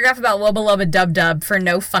a paragraph about Wubba Lubba Dub Dub for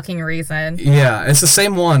no fucking reason. Yeah, it's the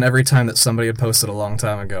same one every time that somebody had posted a long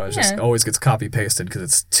time ago. It just always gets copy pasted because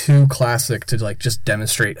it's too classic to just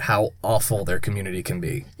demonstrate how awful their community can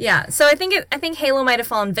be. Yeah, so I think Halo might have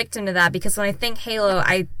fallen victim to that because when I think Halo,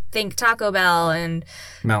 I think Taco Bell and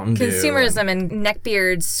Mountain Dew consumerism and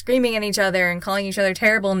neckbeards screaming at each other and calling each other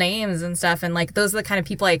terrible names and stuff, and those are the kind of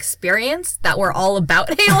people I experienced that were all about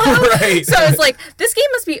Halo. Right. So it's this game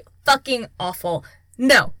must be fucking awful.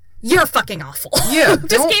 No, you're fucking awful. Yeah.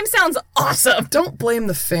 This game sounds awesome. Don't blame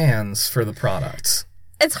the fans for the product.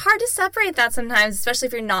 It's hard to separate that sometimes, especially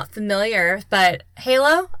if you're not familiar. But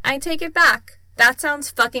Halo, I take it back. That sounds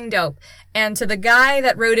fucking dope. And to the guy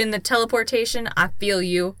that wrote in the teleportation, I feel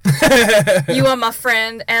you. You are my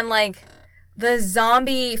friend. And, like, the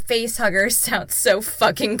zombie face huggers sound so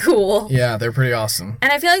fucking cool. Yeah, they're pretty awesome.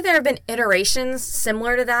 And I feel like there have been iterations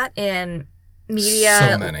similar to that in media.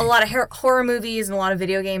 So many. A lot of horror movies and a lot of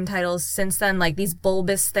video game titles since then, like these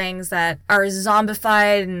bulbous things that are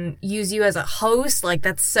zombified and use you as a host. Like,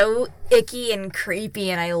 that's so icky and creepy,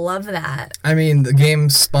 and I love that. I mean, the game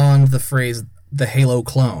spawned the phrase the Halo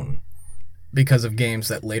clone because of games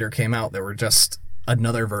that later came out that were just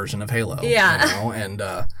another version of Halo. Yeah. You know? And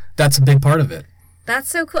that's a big part of it. That's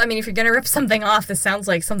so cool. I mean, if you're going to rip something off, this sounds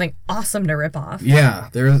like something awesome to rip off. Yeah,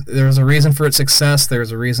 there's a reason for its success.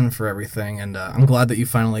 There's a reason for everything, and I'm glad that you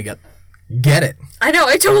finally get it. I know,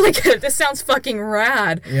 I totally get it. This sounds fucking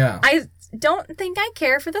rad. Yeah. I don't think I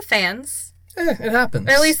care for the fans. It happens.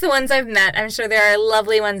 Or at least the ones I've met. I'm sure there are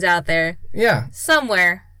lovely ones out there. Yeah.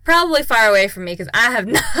 Somewhere. Probably far away from me, because I have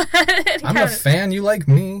not. I'm a fan. You like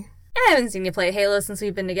me. I haven't seen you play Halo since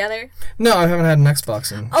we've been together. No, I haven't had an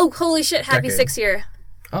Xbox in. Oh, holy shit. Happy decade. 6th year.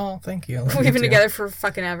 Oh, thank you. We've been together for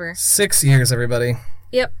fucking ever. 6 years, everybody.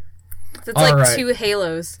 Yep. That's All like right. 2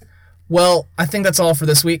 Halos. Well, I think that's all for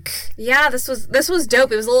this week. Yeah, this was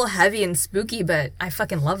dope. It was a little heavy and spooky, but I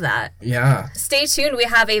fucking love that. Yeah. Stay tuned. We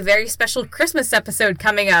have a very special Christmas episode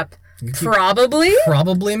coming up. Probably?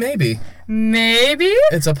 Probably, maybe. Maybe?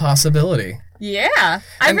 It's a possibility. Yeah.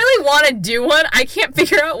 I really want to do one. I can't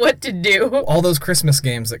figure out what to do. All those Christmas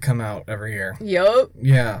games that come out every year. Yup.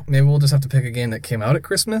 Yeah, maybe we'll just have to pick a game that came out at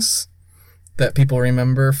Christmas that people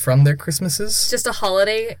remember from their Christmases. Just a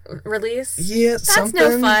holiday release? Yeah, That's something.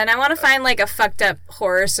 no fun. I want to find like a fucked up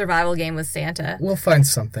horror survival game with Santa. We'll find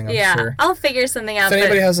something, I'm sure. I'll figure something out. If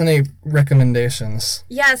anybody has any recommendations.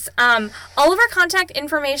 Yes, all of our contact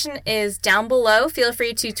information is down below. Feel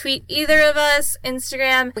free to tweet either of us,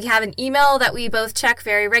 Instagram. We have an email that we both check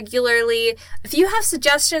very regularly. If you have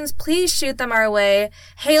suggestions, please shoot them our way.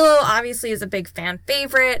 Halo obviously is a big fan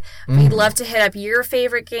favorite. We'd love to hit up your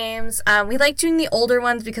favorite games. We like doing the older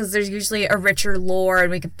ones because there's usually a richer lore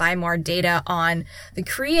and we can find more data on the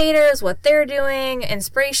creators, what they're doing,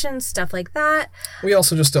 inspiration, stuff like that. We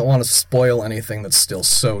also just don't want to spoil anything that's still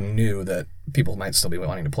so new that people might still be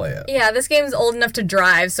wanting to play it. Yeah, this game's old enough to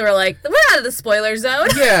drive, so we're out of the spoiler zone.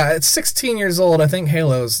 Yeah, it's 16 years old. I think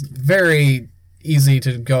Halo's very easy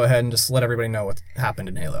to go ahead and just let everybody know what happened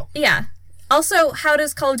in Halo. Yeah. Also, how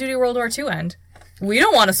does Call of Duty World War II end? We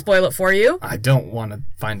don't want to spoil it for you. I don't want to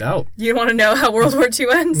find out. You want to know how World War II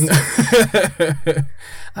ends?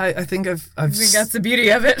 I think I've I think that's the beauty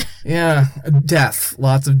of it. Yeah, death.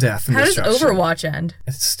 Lots of death and How does destruction. Overwatch end?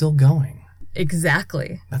 It's still going.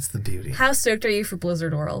 Exactly. That's the beauty. How stoked are you for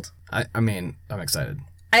Blizzard World? I mean, I'm excited.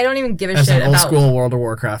 I don't even give a As shit an old about... school World of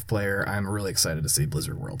Warcraft player, I'm really excited to see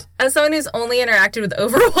Blizzard World. As someone who's only interacted with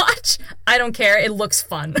Overwatch, I don't care. It looks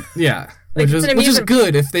fun. Yeah. Like, Which it's is an which is amusement-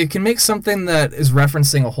 good. If they can make something that is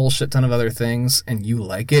referencing a whole shit ton of other things and you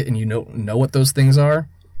like it and you know what those things are,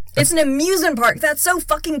 It's an amusement park. That's so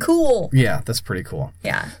fucking cool. yeah, that's pretty cool.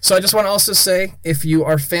 Yeah. So I just want to also say, if you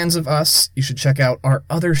are fans of us, you should check out our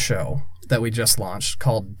other show that we just launched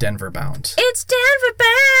called Denver Bound. It's Denver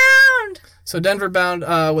Bound! So Denver Bound,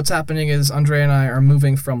 what's happening is Andre and I are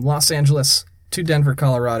moving from Los Angeles to Denver,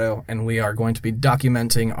 Colorado, and we are going to be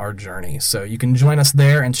documenting our journey. So you can join us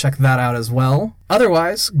there and check that out as well.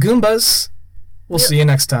 Otherwise, Goombas, we'll see you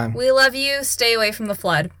next time. We love you. Stay away from the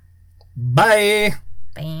flood. Bye!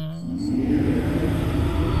 Bang.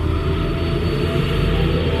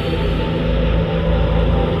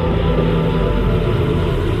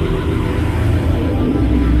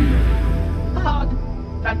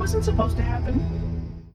 That wasn't supposed to happen.